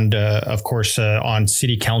beyond, of course, on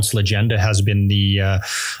city council agenda has been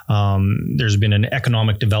there's been an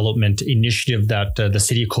economic development initiative that the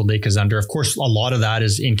city of Cold Lake is under. Of course, a lot of that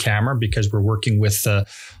is in camera because we're working with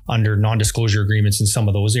under non-disclosure agreements in some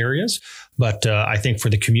of those areas. But I think for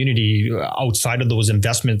the community, outside of those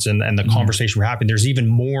investments and the conversation we're having, there's even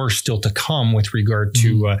more still to come with regard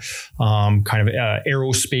to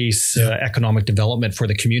aerospace economic development for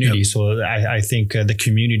the community. Yep. So I think the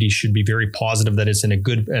community should be very positive that it's in a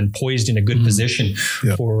good and poised in a good position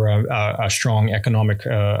for a strong economic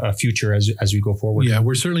future as we go forward. Yeah,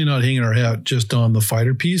 we're certainly not hanging our hat just on the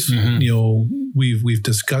fighter piece. We've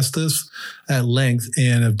discussed this at length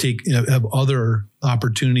and have other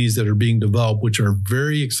opportunities that are being developed, which are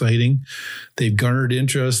very exciting. They've garnered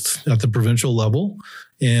interest at the provincial level.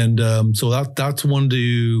 And so that's one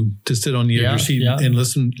to sit on the edge of your seat and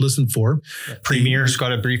listen for. Premier's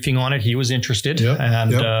got a briefing on it. He was interested,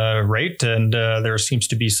 and there seems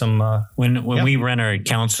to be some. When we run our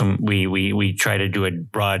council, we try to do a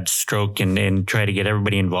broad stroke and try to get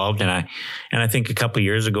everybody involved. And I think a couple of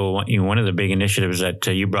years ago, one of the big initiatives that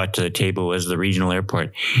you brought to the table was the regional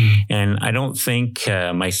airport. And I don't think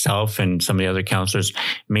myself and some of the other councillors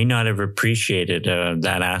may not have appreciated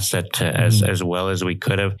that asset as well as we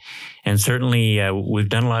could have. And certainly we've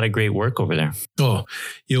done a lot of great work over there. Oh,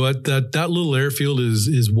 you know what? That little airfield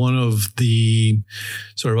is one of the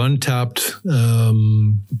sort of untapped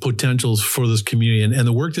potentials for this community. And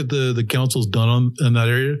the work that the council's done on that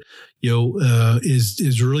area,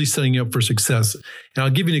 is really setting you up for success. And I'll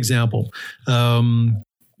give you an example.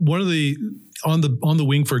 One of the on the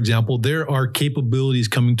wing, for example, there are capabilities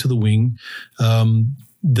coming to the wing.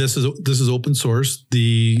 This is open source.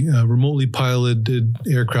 The remotely piloted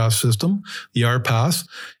aircraft system, the RPAS,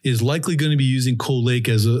 is likely going to be using Cold Lake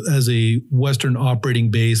as a Western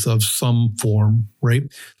operating base of some form, right?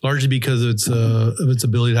 Largely because of its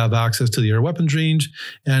ability to have access to the air weapons range,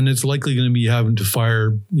 and it's likely going to be having to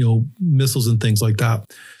fire missiles and things like that.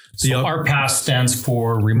 So RPAS stands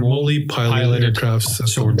for remotely piloted aircraft system.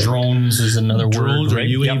 So drones is another word, right?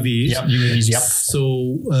 UAVs. Yep, UAVs, yep.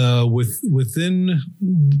 So within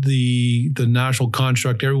the national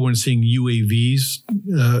construct, everyone's seeing UAVs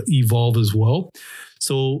evolve as well.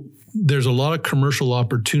 So there's a lot of commercial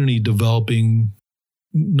opportunity developing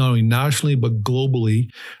not only nationally, but globally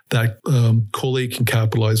that Cold Lake can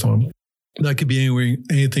capitalize on. That could be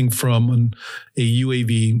anything from a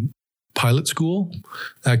UAV pilot school.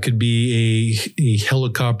 That could be a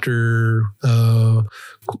helicopter,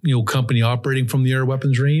 company operating from the air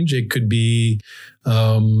weapons range. It could be,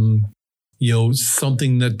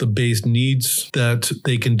 something that the base needs that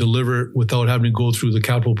they can deliver it without having to go through the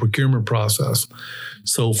capital procurement process.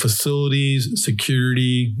 So facilities,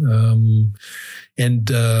 security, and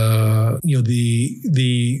for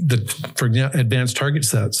example, advanced target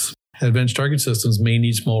sets. Advanced target systems may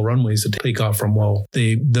need small runways to take off from. Well,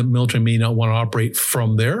 the military may not want to operate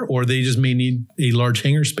from there, or they just may need a large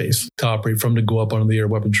hangar space to operate from to go up onto the air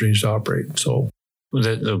weapons range to operate. So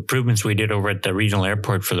the improvements we did over at the regional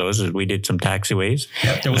airport for those is we did some taxiways.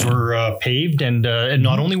 Yep, those were paved, and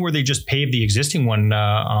not only were they just paved, the existing one,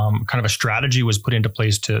 kind of a strategy was put into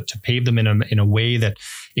place to pave them in a way that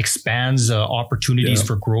expands opportunities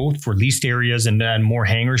for growth for leased areas and more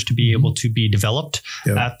hangars to be able to be developed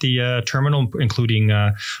at the terminal, including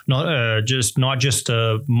not just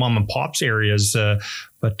mom and pops areas,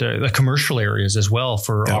 but the commercial areas as well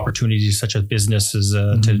for opportunities such as businesses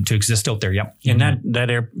to exist out there. Yep. And that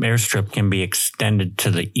airstrip can be extended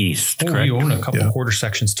to the east, correct? We own a couple of quarter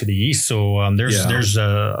sections to the east. So there's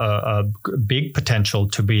a big potential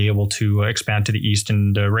to be able to expand to the east.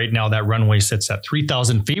 And right now that runway sits at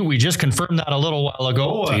 3,000 feet. We just confirmed that a little while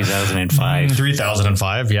ago. 3,005.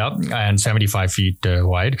 3,005, and 75 feet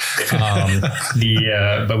wide.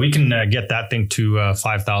 But we can get that thing to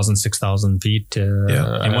 5,000, 6,000 feet.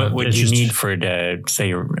 And what would you need for to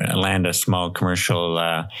say land a small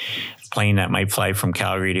commercial plane that might fly from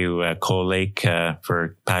Calgary to Cold Lake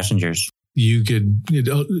for passengers? You could.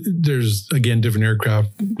 There's again different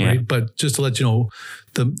aircraft, right? But just to let you know,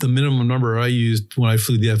 the minimum number I used when I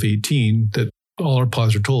flew the F-18 that all our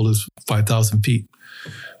pilots are told is 5,000 feet.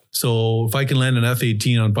 So if I can land an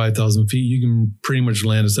F-18 on 5,000 feet, you can pretty much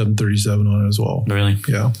land a 737 on it as well. Really?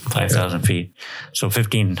 Yeah. 5,000 feet. So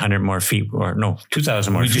 1,500 more feet, or no,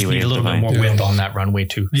 2,000 more feet. We just need a little bit more width on that runway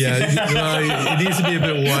too. Yeah, it needs to be a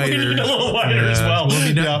bit wider. We need a little wider as well. We'll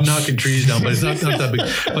be knocking trees down, but it's not that big.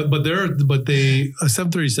 But a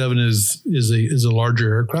 737 is a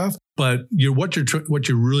larger aircraft. But what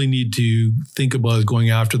you really need to think about is going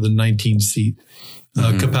after the 19-seat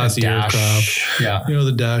capacity aircraft. Yeah.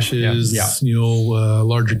 The dashes,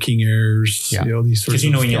 larger King Airs, these sorts of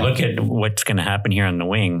things. When you look at what's going to happen here on the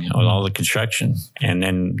wing, with all the construction, and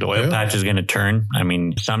then the oil patch is going to turn. I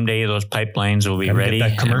mean, someday those pipelines will be ready.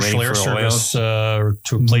 Get that commercial air service to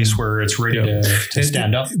a place where it's ready to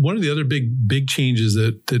stand up. One of the other big changes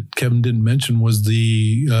that Kevin didn't mention was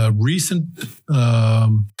the recent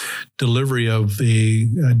delivery of a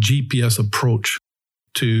GPS approach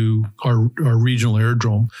to our regional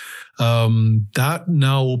aerodrome. That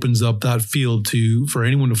now opens up that field for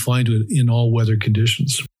anyone to fly into it in all weather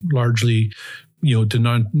conditions, largely, to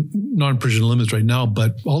non-precision limits right now.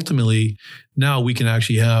 But ultimately, now we can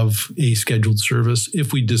actually have a scheduled service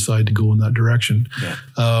if we decide to go in that direction. Yeah.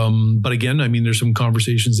 But again, I mean, there's some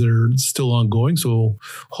conversations that are still ongoing. So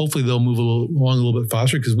hopefully they'll move along a little bit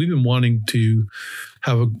faster, because we've been wanting to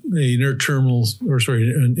have an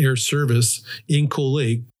air service in Coal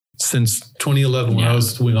Lake since 2011 when I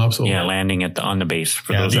was wing officer. Yeah, landing on the base.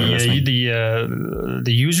 For those the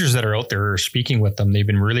users that are out there speaking with them, they've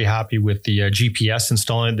been really happy with the GPS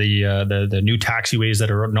installing the new taxiways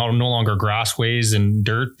that are no longer grassways and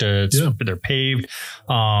dirt. They're paved.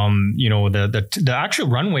 The actual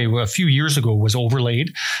runway a few years ago was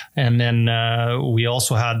overlaid, and then we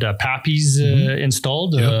also had PAPIs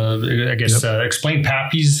installed. Explain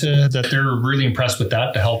PAPIs that they're really impressed with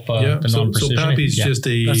that to help the non-precision. So PAPI is just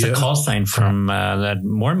a call sign from that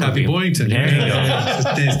Moore movie. Pappy Boyington. There you go.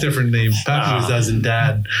 It's different name. Pappy was as in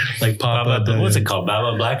dad, like Papa. What's it called?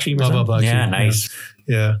 Baba Black Sheep? Baba Black Sheep. Yeah, nice.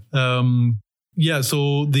 Yeah.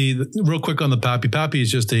 So the real quick on the Pappy. Pappy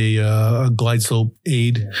is just a glide slope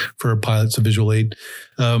aid for pilots, a visual aid.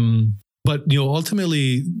 But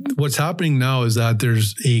ultimately, what's happening now is that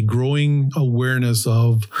there's a growing awareness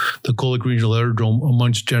of the Coal Lake Regional Aerodrome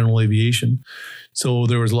amongst general aviation. So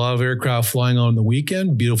there was a lot of aircraft flying on the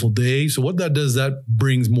weekend, beautiful day. So what that does, that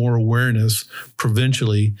brings more awareness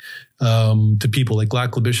provincially to people. Like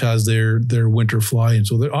Lac-La-Biche has their winter fly. And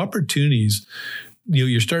so there are opportunities,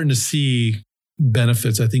 you're starting to see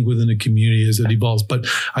benefits, I think, within the community as it evolves. But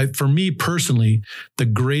for me personally, the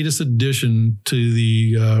greatest addition to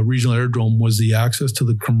the regional aerodrome was the access to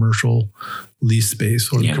the commercial lease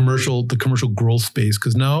space, or the commercial growth space.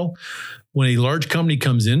 Because now when a large company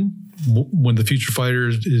comes in, when the Future Fighter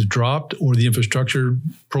is dropped or the infrastructure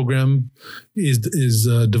program is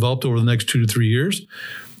developed over the next 2 to 3 years,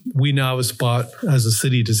 we now have a spot as a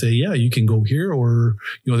city to say, yeah, you can go here, or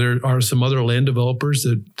there are some other land developers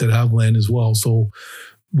that have land as well. So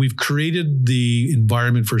we've created the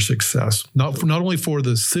environment for success, not only for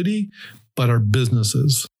the city, but our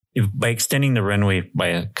businesses. By extending the runway by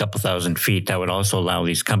a couple thousand feet, that would also allow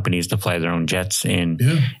these companies to fly their own jets in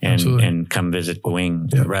and come visit the wing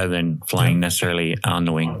rather than flying necessarily on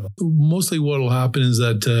the wing. Mostly what will happen is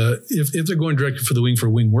that if they're going directly for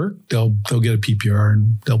wing work, they'll get a PPR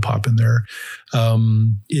and they'll pop in there.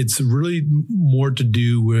 It's really more to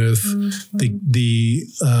do with the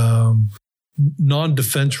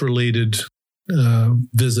non-defense related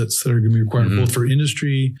visits that are going to be required both for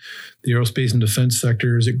industry, the aerospace and defense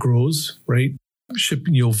sector as it grows, right?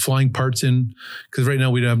 Shipping, flying parts in, because right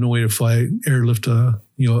now we don't have no way to airlift a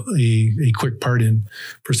quick part in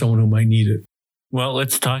for someone who might need it. Well,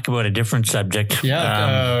 let's talk about a different subject.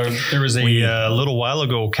 Yeah, there was a little while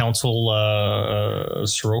ago, Councillor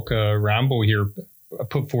Soroka Rambo here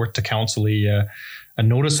put forth to council a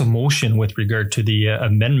notice of motion with regard to the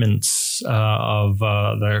amendments of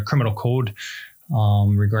the criminal code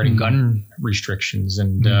regarding gun restrictions.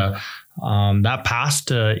 And that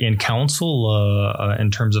passed in council in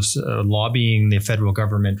terms of lobbying the federal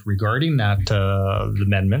government regarding that the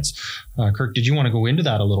amendments. Kirk, did you want to go into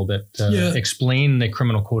that a little bit? Explain the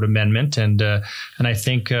criminal code amendment, and I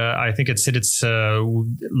think it's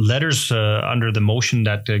letters under the motion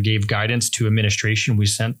that gave guidance to administration. We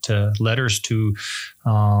sent letters to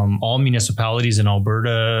all municipalities in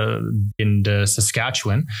Alberta and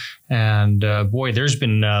Saskatchewan, and boy, there's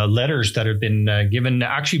been letters that have been given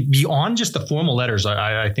actually beyond on just the formal letters,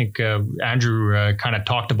 I think Andrew kind of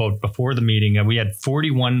talked about before the meeting. We had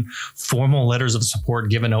 41 formal letters of support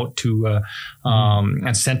given out to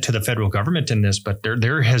and sent to the federal government in this, but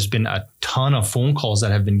there has been a ton of phone calls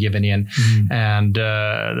that have been given in and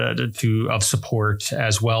of support,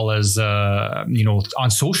 as well as on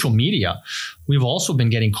social media. We've also been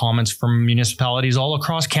getting comments from municipalities all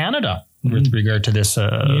across Canada with regard to this.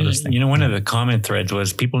 This thing. One of the comment threads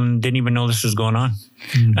was people didn't even know this was going on.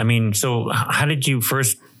 I mean, so how did you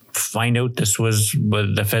first find out this was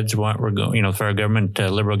what the feds were going? For our government,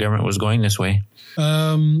 Liberal government was going this way.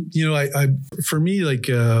 For me,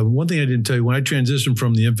 one thing I didn't tell you, when I transitioned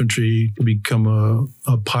from the infantry to become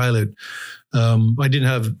a pilot, I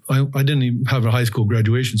didn't even have a high school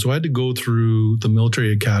graduation. So I had to go through the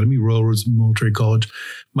military academy, Royal Roads Military College.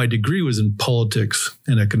 My degree was in politics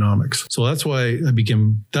and economics. So that's why I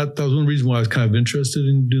became, that was one reason why I was kind of interested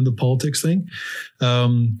in doing the politics thing.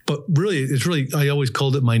 But really, I always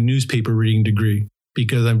called it my newspaper reading degree,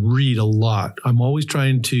 because I read a lot. I'm always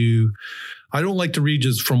I don't like to read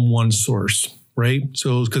just from one source. Right.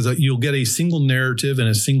 So because you'll get a single narrative and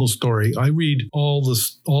a single story. I read all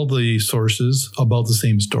the sources about the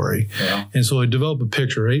same story. Yeah. And so I develop a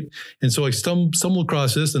picture. Right. And so I stumbled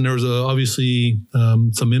across this, and there was obviously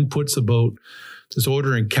some inputs about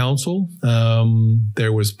disorder in council.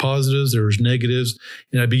 There was positives, there was negatives.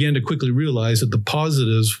 And I began to quickly realize that the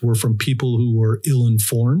positives were from people who were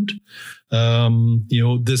ill-informed. It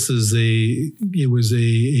was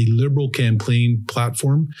a Liberal campaign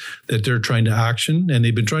platform that they're trying to action, and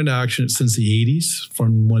they've been trying to action it since the 80s,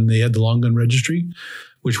 from when they had the long gun registry,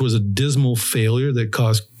 which was a dismal failure that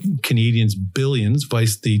cost Canadians billions,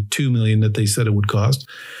 vice the $2 million that they said it would cost.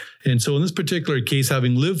 And so in this particular case,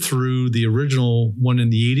 having lived through the original one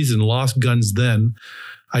in the 80s and lost guns then,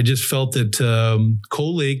 I just felt that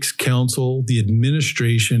Cold Lakes Council, the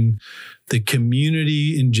administration, the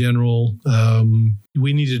community in general,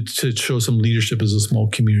 we needed to show some leadership as a small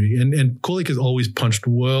community. And Cold Lake has always punched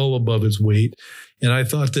well above its weight. And I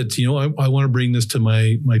thought that, I want to bring this to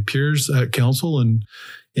my peers at council and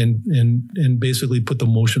basically put the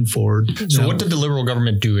motion forward. So what did the Liberal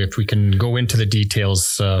government do, if we can go into the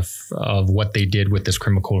details of what they did with this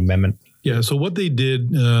criminal code amendment? Yeah. So what they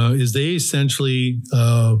did is they essentially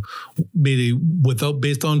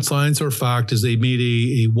based on science or fact, is they made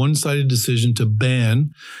a one-sided decision to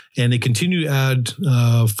ban, and they continue to add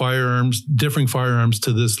differing firearms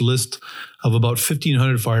to this list of about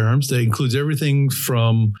 1,500 firearms. That includes everything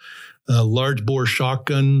from large bore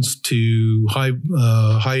shotguns to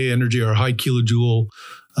high energy or high kilojoule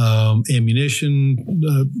ammunition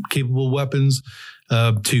capable weapons,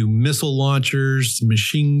 to missile launchers,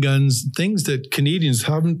 machine guns, things that Canadians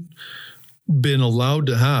haven't been allowed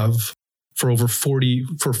to have for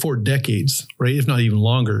for 4 decades, right? If not even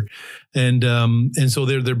longer. And so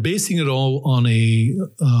they're basing it all on a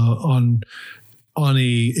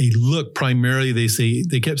look. Primarily, they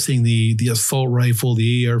kept saying the assault rifle,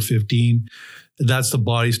 the AR-15. That's the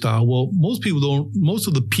body style. Well, most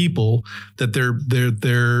of the people that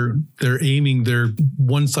they're aiming their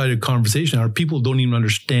one-sided conversation are people who don't even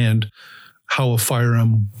understand how a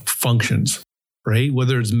firearm functions, right?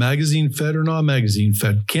 Whether it's magazine fed or not magazine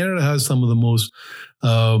fed. Canada has some of the most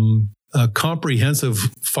comprehensive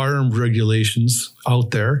firearm regulations out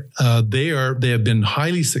there. They have been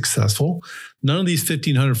highly successful. None of these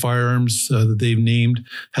 1,500 firearms that they've named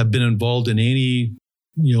have been involved in any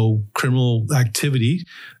criminal activity.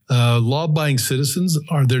 Law-abiding citizens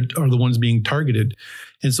are the ones being targeted.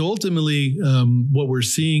 And so ultimately, what we're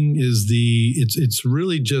seeing is it's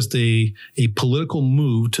really just a political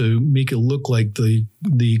move to make it look like the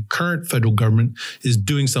current federal government is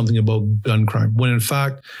doing something about gun crime, when in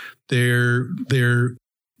fact they're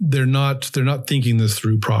not thinking this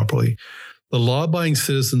through properly. The law-abiding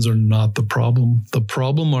citizens are not the problem. The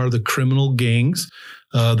problem are the criminal gangs,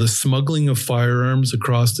 the smuggling of firearms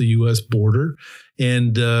across the U.S. border,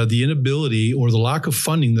 and the inability or the lack of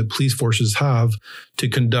funding that police forces have to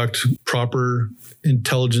conduct proper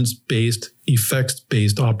intelligence-based,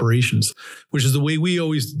 effects-based operations, which is the way we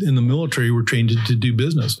always in the military were trained to do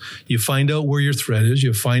business. You find out where your threat is,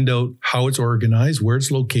 you find out how it's organized, where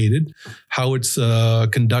it's located, how it's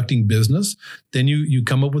conducting business. Then you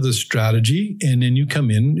come up with a strategy, and then you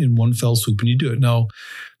come in one fell swoop and you do it. Now,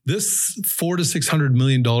 This $400 to $600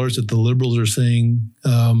 million that the Liberals are saying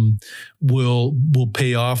will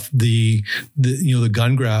pay off the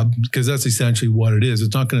gun grab, because that's essentially what it is.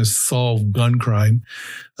 It's not going to solve gun crime.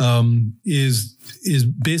 Is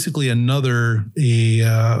basically another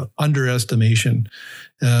underestimation.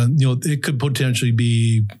 It could potentially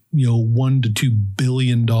be $1 to $2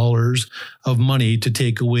 billion of money to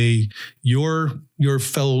take away your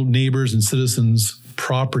fellow neighbors and citizens'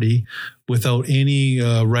 property without any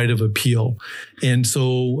right of appeal. And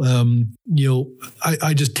so,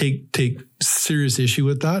 I just take serious issue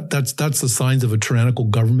with that. That's the signs of a tyrannical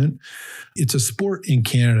government. It's a sport in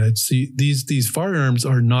Canada. These firearms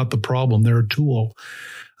are not the problem; they're a tool.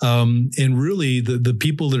 And really, the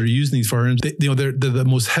people that are using these firearms, they're the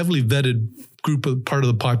most heavily vetted part of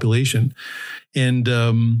the population, and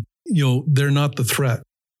they're not the threat.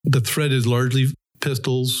 The threat is largely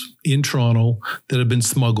pistols in Toronto that have been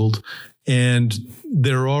smuggled, and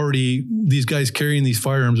these guys carrying these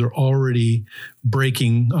firearms are already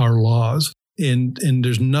breaking our laws. And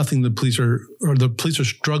there's nothing the police are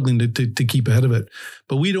struggling to keep ahead of it.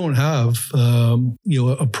 But we don't have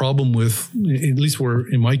a problem with, at least we're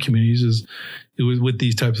in my communities, with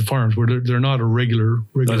these types of firearms where they're not a regular.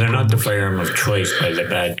 No, they're not the firearm of choice by the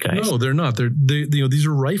bad guys. No, they're not. These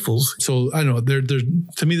are rifles. So I don't know.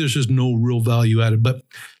 To me, there's just no real value added. But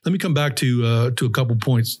let me come back to a couple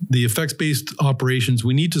points. The effects-based operations,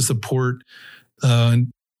 we need to support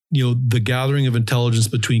the gathering of intelligence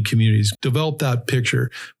between communities, develop that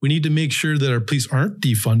picture. We need to make sure that our police aren't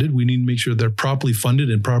defunded. We need to make sure they're properly funded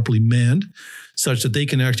and properly manned, such that they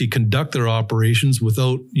can actually conduct their operations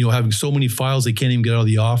without, having so many files they can't even get out of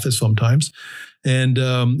the office sometimes. And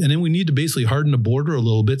then we need to basically harden the border a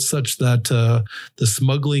little bit, such that the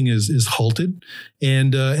smuggling is halted.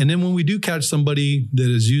 And then when we do catch somebody that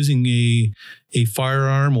is using a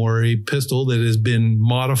firearm or a pistol that has been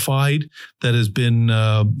modified, that has been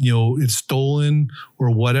it's stolen or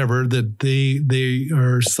whatever, that they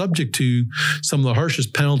are subject to some of the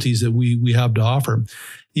harshest penalties that we have to offer.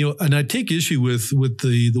 And I take issue with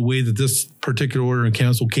the way that this particular order in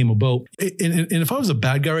council came about. And if I was a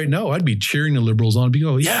bad guy right now, I'd be cheering the Liberals on, be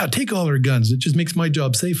going, yeah, take all their guns. It just makes my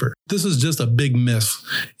job safer. This is just a big miss,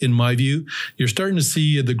 in my view. You're starting to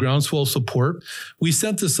see the groundswell support. We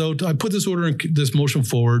sent this out. I put this motion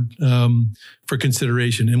forward for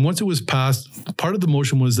consideration. And once it was passed, part of the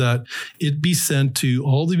motion was that it be sent to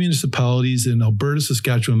all the municipalities in Alberta,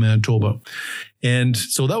 Saskatchewan, Manitoba. And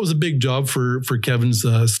so that was a big job for Kevin's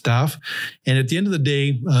staff. And at the end of the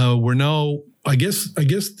day, we're now, I guess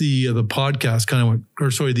the podcast kind of went,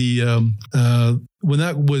 when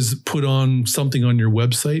that was put on something on your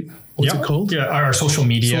website, what's it called? Yeah, our social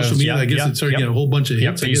media. I guess it started getting a whole bunch of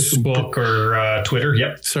hits. Facebook or Twitter.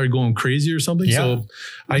 Yep. Started going crazy or something. Yeah. So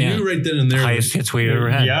I knew right then and there. Highest hits we've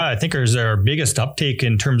ever had. Yeah, I think it was our biggest uptake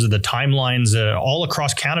in terms of the timelines all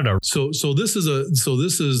across Canada. So there's a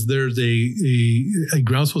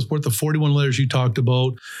groundswell support, the 41 letters you talked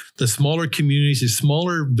about, the smaller communities, the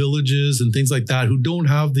smaller villages and things like that who don't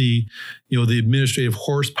have the administrative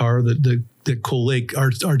horsepower that Coal Lake are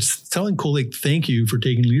telling Coal Lake, thank you for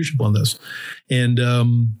taking leadership on this. And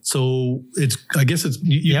so we're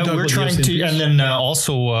trying to, and then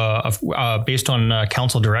also based on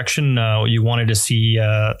council direction, you wanted to see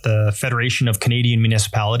the Federation of Canadian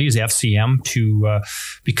Municipalities, FCM, to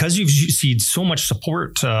because you've seen so much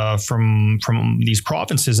support from these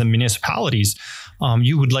provinces and municipalities.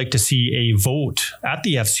 You would like to see a vote at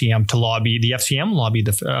the FCM to lobby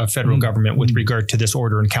the federal government with regard to this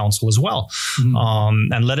order in council as well,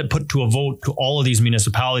 and let it put to a vote to all of these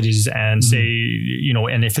municipalities and say,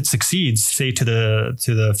 and if it succeeds, say to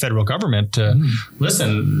the federal government,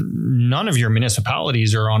 listen, none of your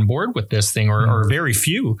municipalities are on board with this thing, or very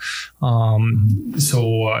few.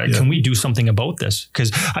 Can we do something about this?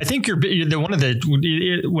 Because I think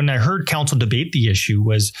when I heard council debate the issue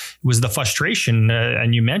was the frustration.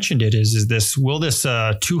 And you mentioned it will this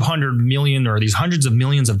 200 million or these hundreds of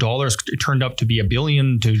millions of dollars turned up to be $1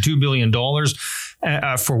 billion to $2 billion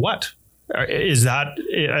for what? Is that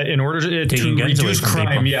in order to reduce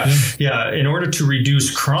crime? In order to reduce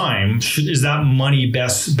crime, is that money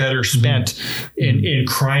better spent in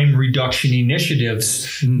crime reduction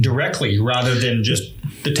initiatives directly rather than just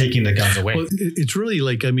taking the guns away? Well, it's really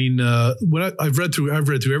when I've read through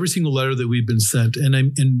every single letter that we've been sent,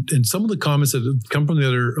 and some of the comments that have come from the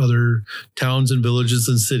other towns and villages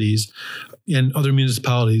and cities and other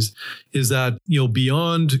municipalities is that,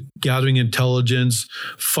 beyond gathering intelligence,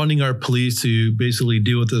 funding our police to basically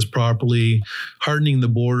deal with this properly, hardening the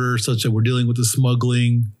border such that we're dealing with the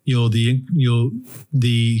smuggling,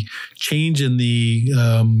 the change in the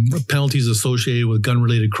penalties associated with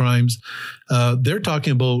gun-related crimes. They're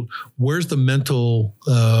talking about where's the mental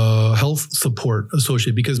health support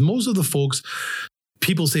associated, because most of the folks,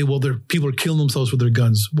 people say, well, people are killing themselves with their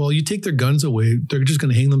guns. Well, you take their guns away, they're just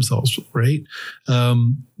going to hang themselves, right?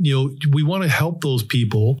 We want to help those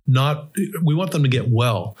people. We want them to get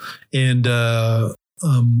well. And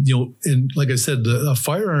and like I said, a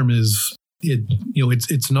firearm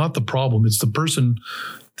it's not the problem. It's the person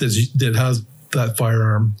that has that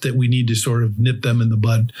firearm that we need to sort of nip them in the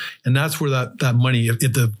bud. And that's where that money,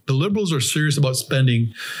 if the Liberals are serious about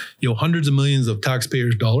spending, hundreds of millions of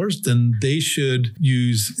taxpayers' dollars, then they should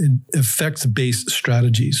use effects-based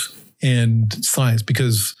strategies and science,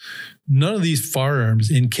 because none of these firearms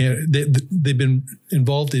in Canada, they've been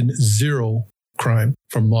involved in zero crime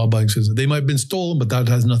from law-abiding citizens. They might have been stolen, but that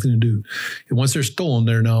has nothing to do. And once they're stolen,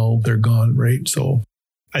 they're gone, right? So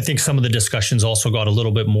I think some of the discussions also got a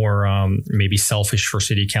little bit more maybe selfish for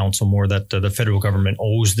City Council, more that the federal government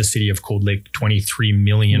owes the city of Cold Lake $23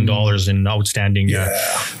 million in outstanding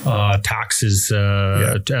taxes,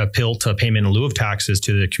 payment in lieu of taxes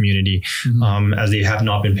to the community, as they have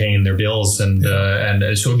not been paying their bills. And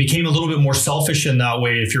so it became a little bit more selfish in that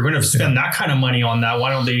way. If you're going to spend that kind of money on that, why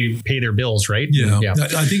don't they pay their bills, right? Yeah.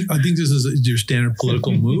 I think this is your standard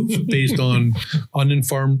political move based on an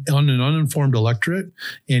uninformed electorate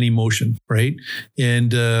and emotion, right?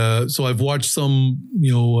 And so I've watched done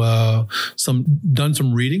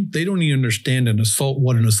some reading. They don't even understand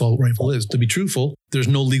what an assault rifle is. To be truthful, there's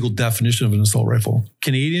no legal definition of an assault rifle.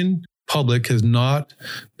 Canadian public has not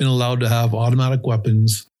been allowed to have automatic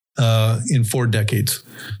weapons in 4 decades.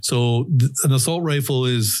 So an assault rifle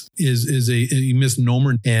is a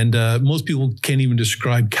misnomer, and most people can't even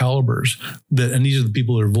describe calibers. And these are the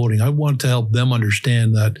people that are voting. I want to help them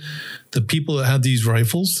understand that the people that have these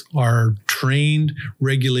rifles are trained,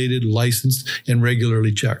 regulated, licensed, and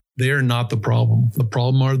regularly checked. They are not the problem. The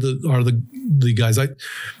problem are the guys.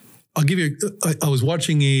 I'll give you. I was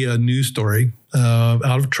watching a news story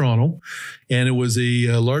out of Toronto, and it was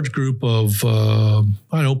a large group of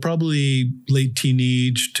probably late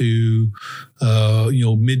teenage to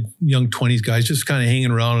mid young 20s guys just kind of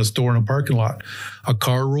hanging around a store in a parking lot. A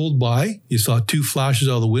car rolled by. You saw 2 flashes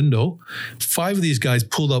out of the window. 5 of these guys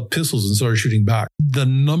pulled out pistols and started shooting back. The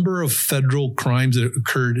number of federal crimes that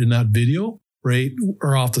occurred in that video, right,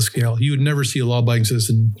 are off the scale. You would never see a law-abiding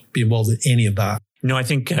citizen be involved in any of that. No, I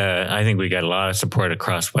think we got a lot of support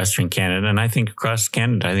across Western Canada, and I think across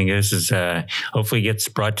Canada. I think this is hopefully gets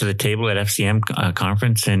brought to the table at FCM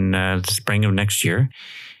conference in the spring of next year,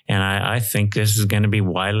 and I think this is going to be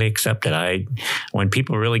widely accepted. When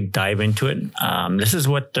people really dive into it, this is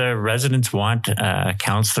what the residents want a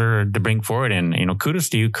councillor to bring forward, and kudos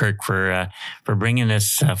to you, Kirk, for bringing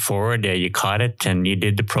this forward. You caught it and you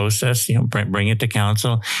did the process. Bring it to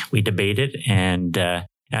council. We debate it, and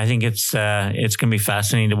I think it's going to be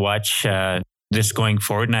fascinating to watch this going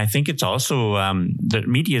forward. And I think it's also, the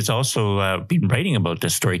media has also been writing about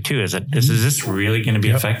this story too, is that is this really going to be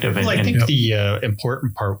effective? Well, I think the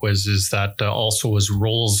important part is that also was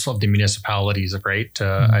roles of the municipalities, right?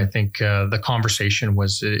 I think the conversation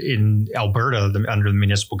was in Alberta, under the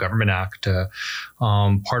Municipal Government Act,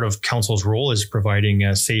 part of council's role is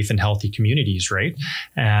providing safe and healthy communities, right?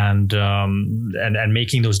 And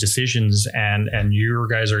making those decisions, and you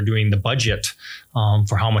guys are doing the budget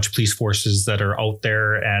for how much police forces that are out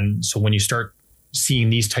there. And so when you start seeing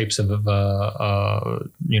these types of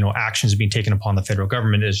actions being taken upon the federal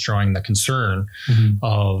government, is drawing the concern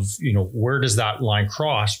of, where does that line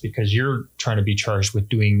cross? Because you're trying to be charged with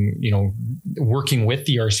doing, working with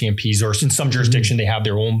the RCMPs, or in some jurisdiction, they have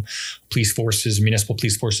their own police forces, municipal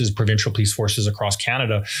police forces, provincial police forces across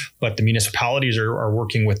Canada. But the municipalities are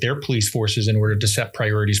working with their police forces in order to set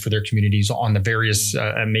priorities for their communities on the various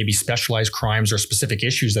maybe specialized crimes or specific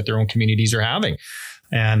issues that their own communities are having.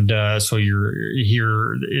 And so you're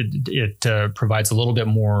here. It provides a little bit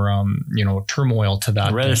more, turmoil to that.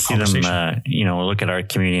 I'd rather see them, look at our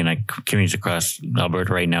community, and like communities across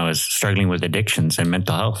Alberta right now is struggling with addictions and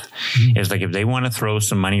mental health. It's like, if they want to throw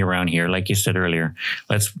some money around here, like you said earlier,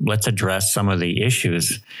 let's address some of the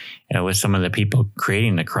issues with some of the people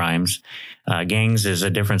creating the crimes. Gangs is a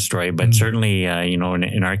different story, but certainly, in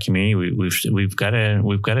our community, we've got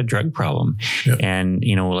a drug problem, and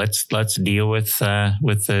let's deal with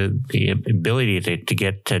the ability to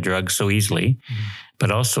get drugs so easily.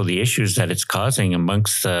 but also the issues that it's causing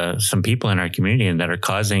amongst some people in our community and that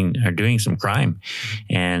are doing some crime.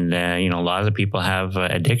 And, a lot of the people have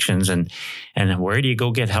addictions, and where do you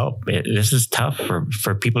go get help? This is tough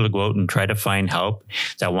for people to go out and try to find help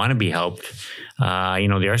that want to be helped. The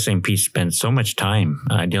RCMP spends so much time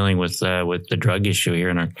dealing with the drug issue here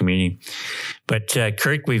in our community. But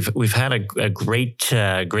Kirk, we've had a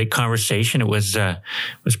great conversation. It was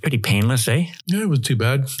pretty painless, eh? Yeah, it was too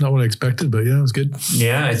bad. Not what I expected, but yeah, it was good.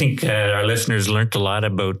 Yeah, I think our listeners learned a lot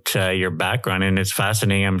about your background, and it's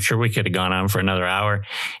fascinating. I'm sure we could have gone on for another hour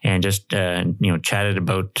and just chatted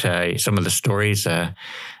about some of the stories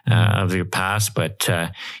of your past, but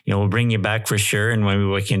we'll bring you back for sure, and maybe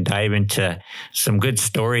we can dive into some good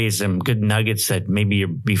stories and good nuggets that maybe you'll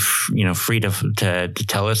be free to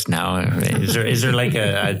tell us now. Is there like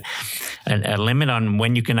a limit on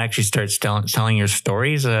when you can actually start telling your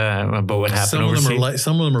stories about what happened overseas?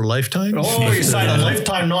 Some of them are lifetime. Oh, you signed a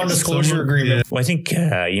lifetime non-disclosure agreement. Yeah. Well, I think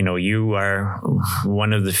you are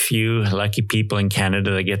one of the few lucky people in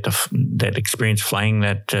Canada that experience flying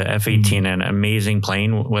that F-18, an amazing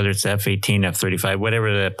plane, whether it's F-18, F-35,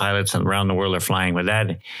 whatever the pilots around the world are flying with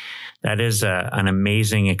that. That is an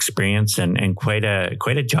amazing experience and quite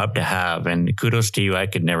a job to have. And kudos to you. I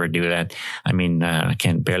could never do that. I mean, I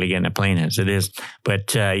can barely get in a plane as it is.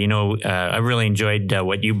 But, I really enjoyed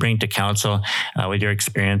what you bring to council with your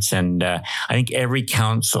experience. And I think every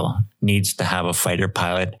council needs to have a fighter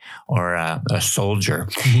pilot or a soldier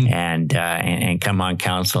and come on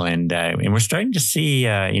council. And we're starting to see,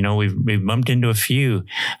 we've bumped into a few,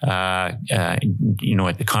 at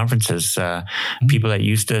the conferences, people that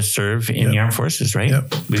used to serve in the armed forces, right?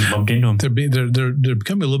 Yep. We've bumped into them. They're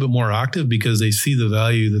becoming a little bit more active because they see the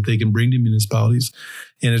value that they can bring to municipalities.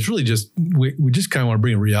 And it's really just, we just kind of want to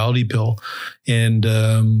bring a reality pill and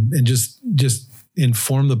just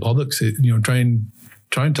inform the public,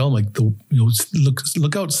 try and tell them, like,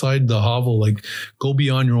 look outside the hovel, like go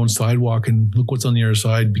beyond your own sidewalk and look what's on the other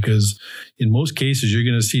side, because in most cases you're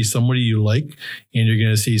going to see somebody you like, and you're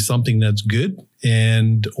going to see something that's good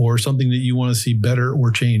or something that you want to see better or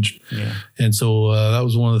changed. Yeah. And so that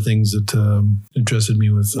was one of the things that interested me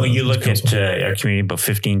with. Well, you look at our community, about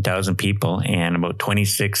 15,000 people, and about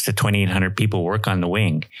 26 to 2,800 people work on the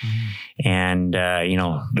wing. Mm-hmm. And,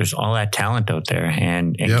 there's all that talent out there,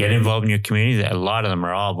 and get involved in your community. A lot of them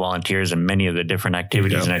are all volunteers in many of the different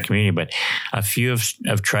activities in our community, but a few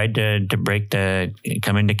have tried to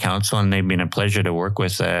come into council, and they've been a pleasure to work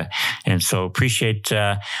with. And so appreciate,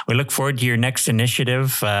 we look forward to your next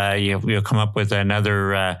initiative. You'll come up with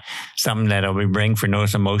another, something that'll be bring for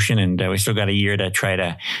Notice of Motion. And we still got a year to try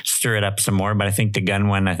to stir it up some more. But I think the gun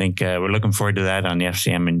one, we're looking forward to that on the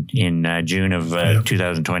FCM in June of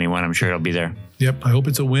 2021. I'm sure it'll be there. Yep. I hope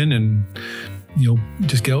it's a win, and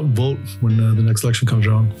just get out and vote when the next election comes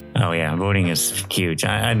around. Oh yeah, voting is huge.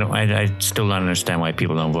 I still don't understand why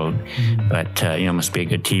people don't vote, but must be a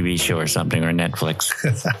good TV show or something, or Netflix.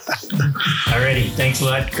 Alrighty, thanks a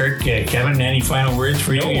lot, Kirk. Kevin, any final words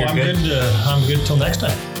for you? No, I'm good till next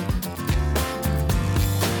time.